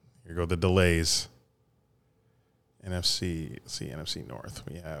go. Here go the delays. NFC. Let's see, NFC North.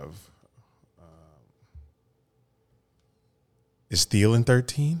 We have... is Thielen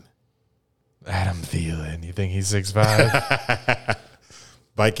 13? Adam Thielen. You think he's 6'5"?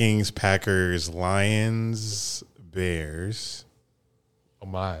 Vikings, Packers, Lions, Bears. Oh,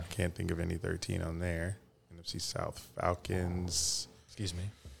 my. Can't think of any 13 on there. NFC South, Falcons. Excuse me.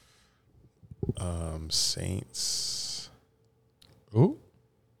 Saints. Ooh.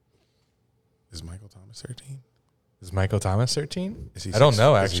 Is Michael Thomas 13? Is Michael Thomas 13? Is I don't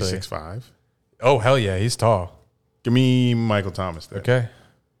know, actually. Is he 6'5"? Oh, hell yeah. He's tall. Give me Michael Thomas there. Okay.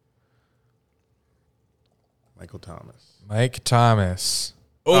 Michael Thomas. Mike Thomas.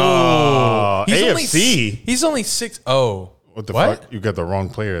 Oh, AFC. AFC. He's only 6'0". What the fuck? You got the wrong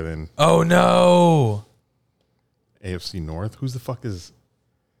player then. Oh, no. AFC North? Who's the fuck is...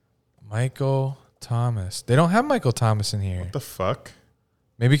 Michael Thomas. They don't have Michael Thomas in here. What the fuck?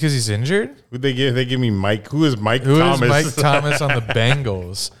 Maybe because he's injured? Who'd they give? They give me Mike. Who is Mike Who Thomas? is Mike Thomas on the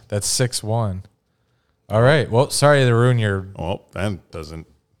Bengals? That's 6'1". All right. Well, sorry to ruin your... Well, that doesn't...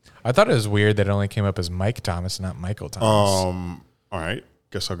 I thought it was weird that it only came up as Mike Thomas, not Michael Thomas. All right.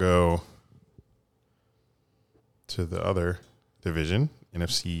 Guess I'll go to the other division,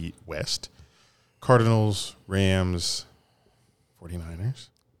 NFC West. Cardinals, Rams, 49ers.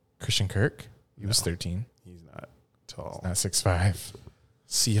 Christian Kirk? He was 13. He's not tall. He's not 6'5".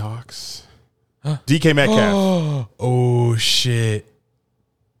 Seahawks. DK Metcalf. Oh, shit.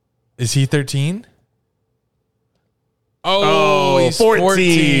 Is he 13? Oh, he's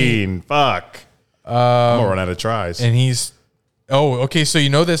 14. Fuck. I'm going to run out of tries. And he's... Oh, okay. So you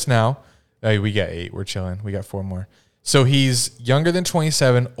know this now. Hey, we got 8. We're chilling. We got 4 more. So he's younger than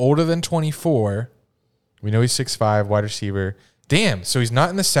 27, older than 24. We know he's 6'5", wide receiver. Damn. So he's not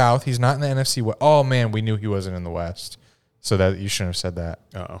in the South. He's not in the NFC West. Oh, man. We knew he wasn't in the West. So that you shouldn't have said that.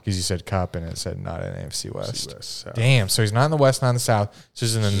 Because you said Cup and it said not in NFC West. Damn. So he's not in the West, not in the South. So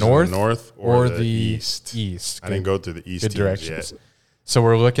he's in the North or the East. I didn't go through the East Good teams directions. yet. So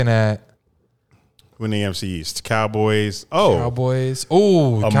we're looking at... Who in the NFC East? Cowboys. Oh. Cowboys.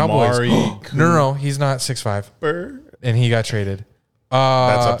 Oh, Cowboys. No, he's not 6'5". Bird. And he got traded.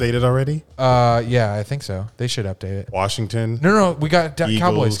 That's updated already? Yeah, I think so. They should update it. Washington. No, we got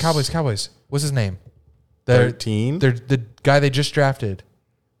Eagles. Cowboys. What's his name? 13? They're the guy they just drafted.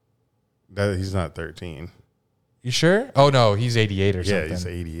 He's not 13. You sure? Oh, no, he's 88 or something. Yeah, he's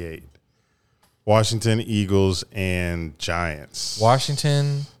 88. Washington, Eagles, and Giants.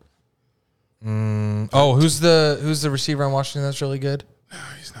 Washington. Who's the receiver on Washington that's really good? No,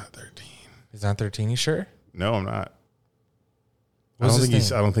 he's not 13. He's not 13. You sure? No, I'm not. I What's don't his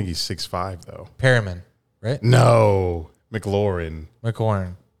think name? I don't think he's 6'5", though. Perriman, right? No, McLaurin.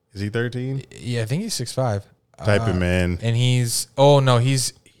 Is he 13? Yeah, I think he's 6'5". Type him in. And he's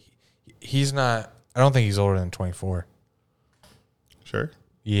not. I don't think he's older than 24. Sure.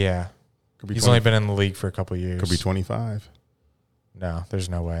 Yeah. Could be He's 20 only been in the league for a couple of years. Could be 25. No, there's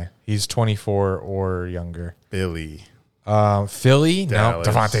no way. He's 24 or younger. Philly. Philly? Dallas.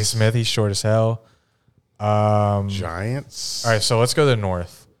 No. Devontae Smith, he's short as hell. Giants. All right, so let's go to the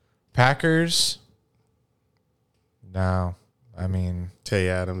North. Packers. No. I mean, Tay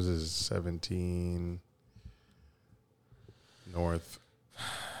Adams is 17. North.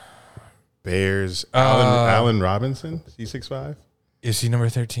 Bears. Allen Robinson. Is he 6'5"? Is he number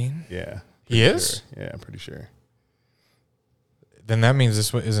 13? Yeah. He is? Sure. Yeah, I'm pretty sure. Then that means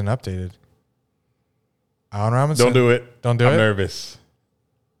this isn't updated. Allen Robinson. Don't do it. Don't do it? I'm nervous.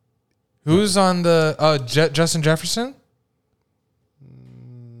 Who's on the Justin Jefferson?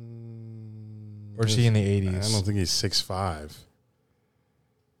 Or is he in the 80s? I don't think he's 6'5".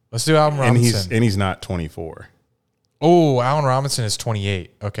 Let's do Allen Robinson. And he's not 24. Oh, Allen Robinson is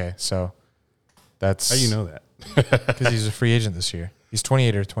 28. Okay, so that's... How you know that? Because he's a free agent this year. He's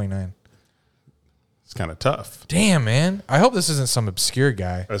 28 or 29. It's kind of tough. Damn, man. I hope this isn't some obscure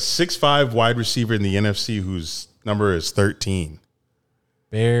guy. A 6'5" wide receiver in the NFC whose number is 13.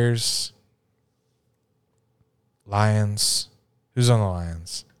 Bears. Lions. Who's on the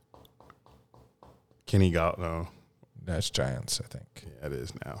Lions? Kenny Galladay. No. That's Giants, I think. Yeah, it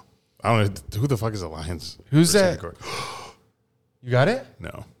is now. I don't know. Who the fuck is the Lions? Who's that? You got it?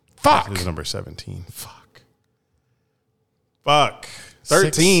 No. Fuck. This is number 17. Fuck.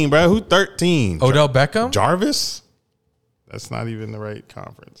 13, bro. Who 13? Odell Beckham? Jarvis? That's not even the right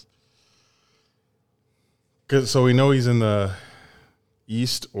conference. So we know he's in the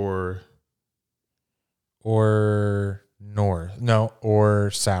East or North. No,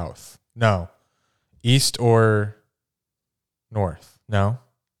 or South. No. East or North. No.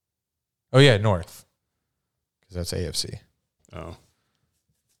 Oh, yeah, North. Because that's AFC. Oh.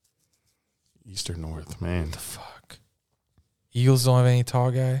 East or North, man. What the fuck? Eagles don't have any tall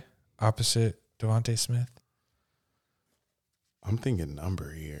guy opposite Devontae Smith. I'm thinking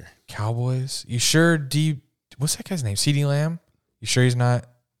number here. Cowboys? You sure what's that guy's name? CeeDee Lamb? You sure he's not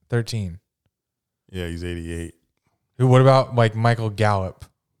 13? Yeah, he's 88. What about like Michael Gallup?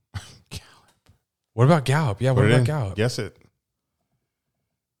 What about Gallup? Yeah, what about Gallup? Guess it.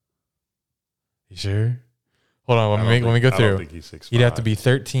 You sure? Hold on, let me go through. I don't think he's 6'5". He'd have to be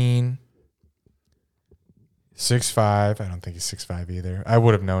 13, 6'5". I don't think he's 6'5" either. I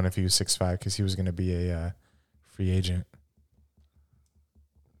would have known if he was 6'5" because he was going to be a free agent.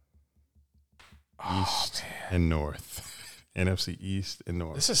 East. Oh, man. and North. NFC East and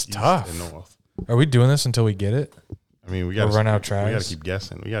North. This is East tough. and North. Are we doing this until we get it? I mean, we got to run out of We got tries. to keep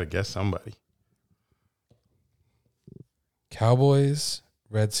guessing. We got to guess somebody. Cowboys,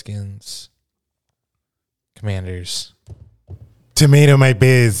 Redskins, Commanders. Tomato my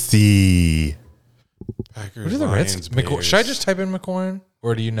busy. Packers, What are the Lions, Redskins? Bears. Should I just type in McLaurin?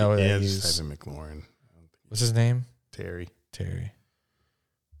 Or do you know that Yeah, he's... just type in McLaurin. What's his name? Terry.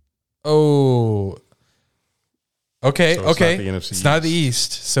 Oh. Okay, So it's okay. not the NFC It's not the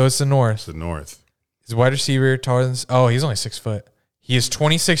East, so it's the North. It's the North. His wide receiver, taller than... Oh, he's only 6 foot. He is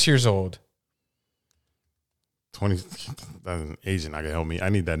 26 years old. 20. That's an agent. I can help me. I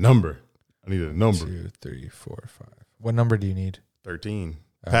need that number. I need a number. 2, 3, 4, 5. What number do you need? 13.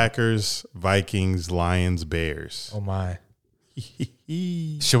 Packers, Vikings, Lions, Bears. Oh my.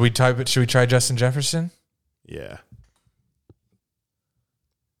 Should we type it? Should we try Justin Jefferson? Yeah.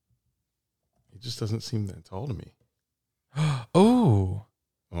 He just doesn't seem that tall to me. Oh.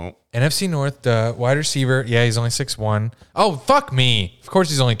 Oh. NFC North, wide receiver. Yeah, he's only 6'1". Oh, fuck me. Of course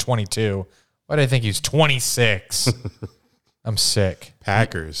he's only 22. Why did I think he was 26? I'm sick.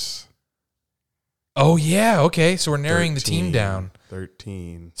 Packers. Oh, yeah. Okay. So we're narrowing the team down.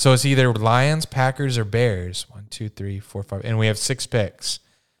 13. So it's either Lions, Packers, or Bears. 1, 2, 3, 4, 5. And we have 6 picks.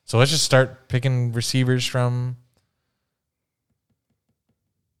 So let's just start picking receivers from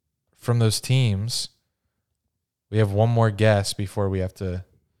those teams. We have one more guess before we have to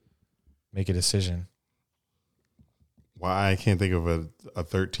make a decision. Why I can't think of a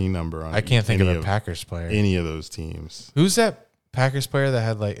 13 number on. I can't think of any a Packers player. Any of those teams. Who's that Packers player that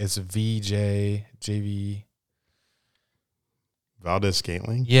had it's VJ, JV? Valdez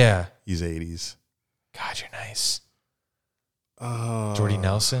Scantling? Yeah. He's 80s. God, you're nice. Jordy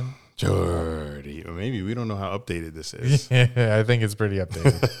Nelson? Jordy. Maybe we don't know how updated this is. Yeah, I think it's pretty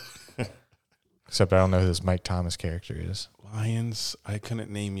updated. Except I don't know who this Mike Thomas character is. Lions, I couldn't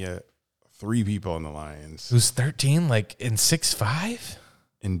name yet 3 people on the Lions. Who's 13, in 6'5"?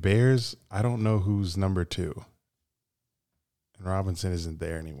 In Bears, I don't know who's number 2. And Robinson isn't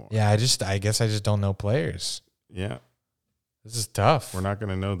there anymore. Yeah, I guess I just don't know players. Yeah. This is tough. We're not going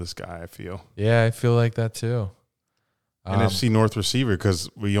to know this guy, I feel. Yeah, I feel like that too. NFC North receiver, because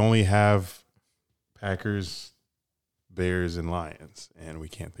we only have Packers, Bears, and Lions, and we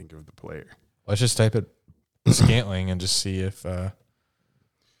can't think of the player. Let's just type it Scantling and just see if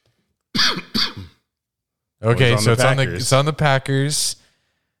okay, so it's on the Packers.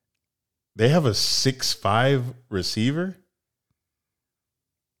 They have a 6'5" receiver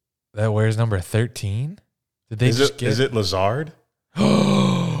that wears number 13. Did they Is it Lazard?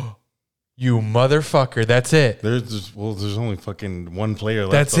 You motherfucker! That's it. There's only fucking one player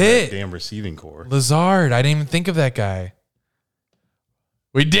left. That's on it. That damn receiving core. Lazard. I didn't even think of that guy.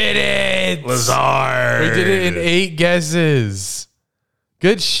 We did it, Lazard. We did it in 8 guesses.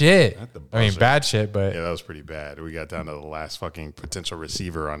 Good shit. I mean, bad shit, but yeah, that was pretty bad. We got down to the last fucking potential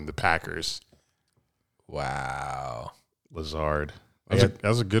receiver on the Packers. Wow, Lazard. That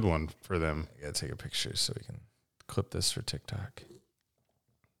was a good one for them. I gotta take a picture so we can clip this for TikTok.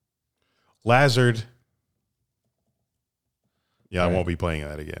 Lazard. Yeah, I won't be playing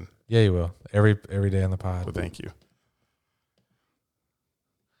that again. Yeah, you will. Every day on the pod. So thank you.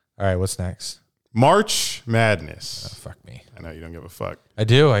 All right, what's next? March Madness. Oh, fuck me. I know you don't give a fuck. I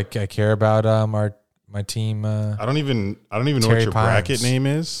do. I care about my team. I don't even know what your bracket name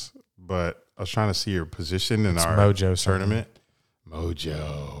is, but I was trying to see your position in our Mojo tournament.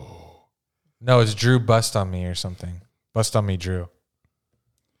 Mojo. No, it's Drew Bust on Me or something. Bust on Me, Drew.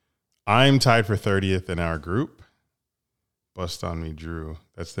 I'm tied for 30th in our group. Bust on Me, Drew.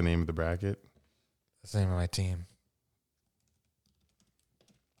 That's the name of the bracket. That's the name of my team.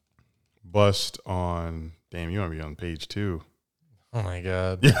 Bust on. Damn, you want to be on page 2. Oh my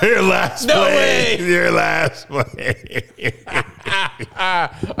God. Your last No play. way. Your last play.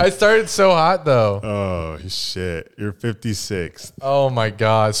 I started so hot though. Oh shit. You're 56th. Oh my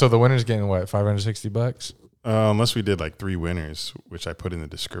God. So the winner's getting what, $560? Unless we did 3 winners, which I put in the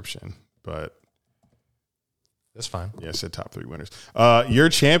description. But that's fine. Yeah, I said top 3 winners. Your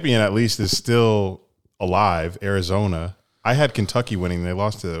champion at least is still alive, Arizona. I had Kentucky winning. They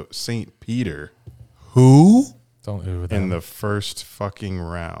lost to St. Peter. Who? Don't ooh them. In the first fucking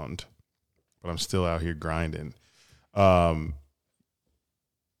round. But I'm still out here grinding.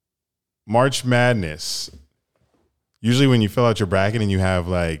 March Madness. Usually when you fill out your bracket and you have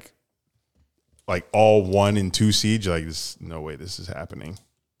like all 1 and 2 seeds, you're like, "This no way this is happening."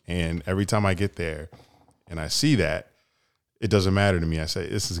 And every time I get there and I see that, it doesn't matter to me. I say,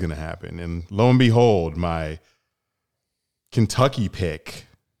 this is going to happen. And lo and behold, my Kentucky pick,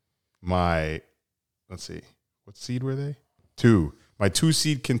 let's see, What seed were they? 2. My 2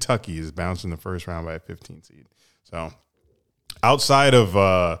 seed Kentucky is bounced in the first round by a 15 seed. So outside of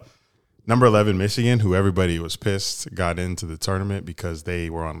number 11 Michigan, who everybody was pissed got into the tournament because they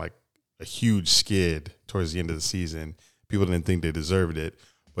were on like a huge skid towards the end of the season. People didn't think they deserved it,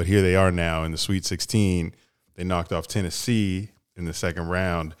 but here they are now in the Sweet 16. They knocked off Tennessee in the second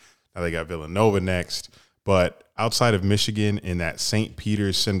round. Now they got Villanova next. But outside of Michigan in that St.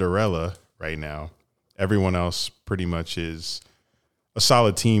 Peter's Cinderella right now, everyone else pretty much is a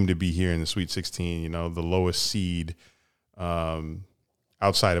solid team to be here in the Sweet 16. You know, the lowest seed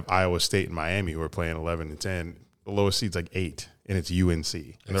outside of Iowa State and Miami, who are playing 11 and 10. The lowest seed's like 8, and it's UNC.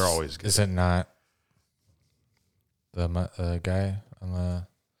 And they're always good. Is it not the guy on the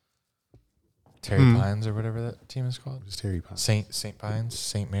Terry Pines or whatever that team is called? It's Terry Pines. St. Pines?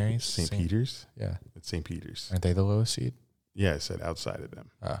 St. Mary's? St. Peter's? Yeah. It's St. Peter's. Aren't they the lowest seed? Yeah, I said outside of them.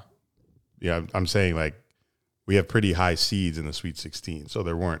 Oh. Yeah, I'm saying like we have pretty high seeds in the Sweet 16, so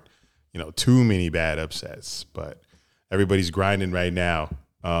there weren't, too many bad upsets, but everybody's grinding right now.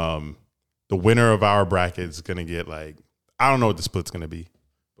 The winner of our bracket is going to get I don't know what the split's going to be,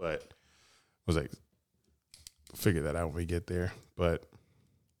 but figure that out when we get there. But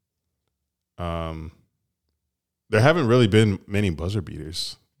there haven't really been many buzzer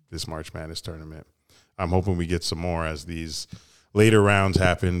beaters this March Madness tournament. I'm hoping we get some more as these later rounds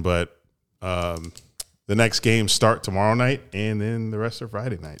happen, but the next games start tomorrow night and then the rest are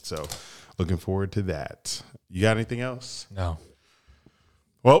Friday night. So looking forward to that. You got anything else? No.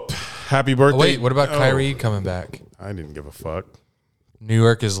 Well, happy birthday. Oh, wait, what about Kyrie coming back? I didn't give a fuck. New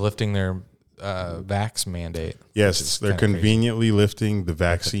York is lifting their vax mandate. Yes, they're conveniently lifting the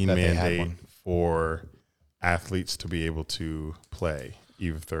vaccine mandate for athletes to be able to play,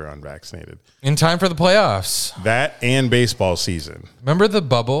 even if they're unvaccinated. In time for the playoffs. That and baseball season. Remember the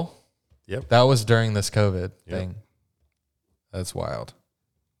bubble? Yep. That was during this COVID thing. That's wild.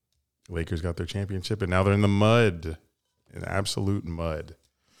 Lakers got their championship, and now they're in the mud, in absolute mud.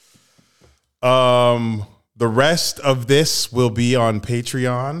 The rest of this will be on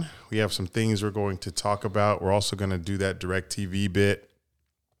Patreon. We have some things we're going to talk about. We're also going to do that DirecTV bit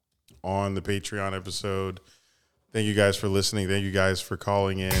on the Patreon episode. Thank you guys for listening. Thank you guys for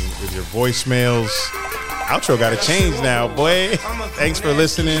calling in with your voicemails. Outro got to change now, boy. Thanks for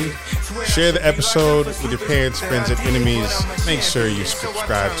listening. Share the episode with your parents, friends, and enemies. Make sure you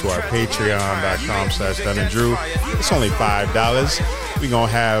subscribe to our patreon.com/DunandDrew. It's only $5. We're going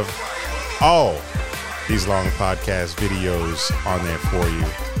to have all these long podcast videos on there for you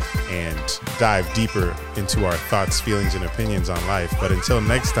and dive deeper into our thoughts, feelings, and opinions on life. But until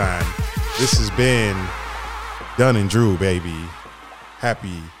next time, this has been Dun and Drew, baby.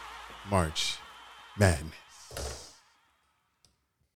 Happy March Madness.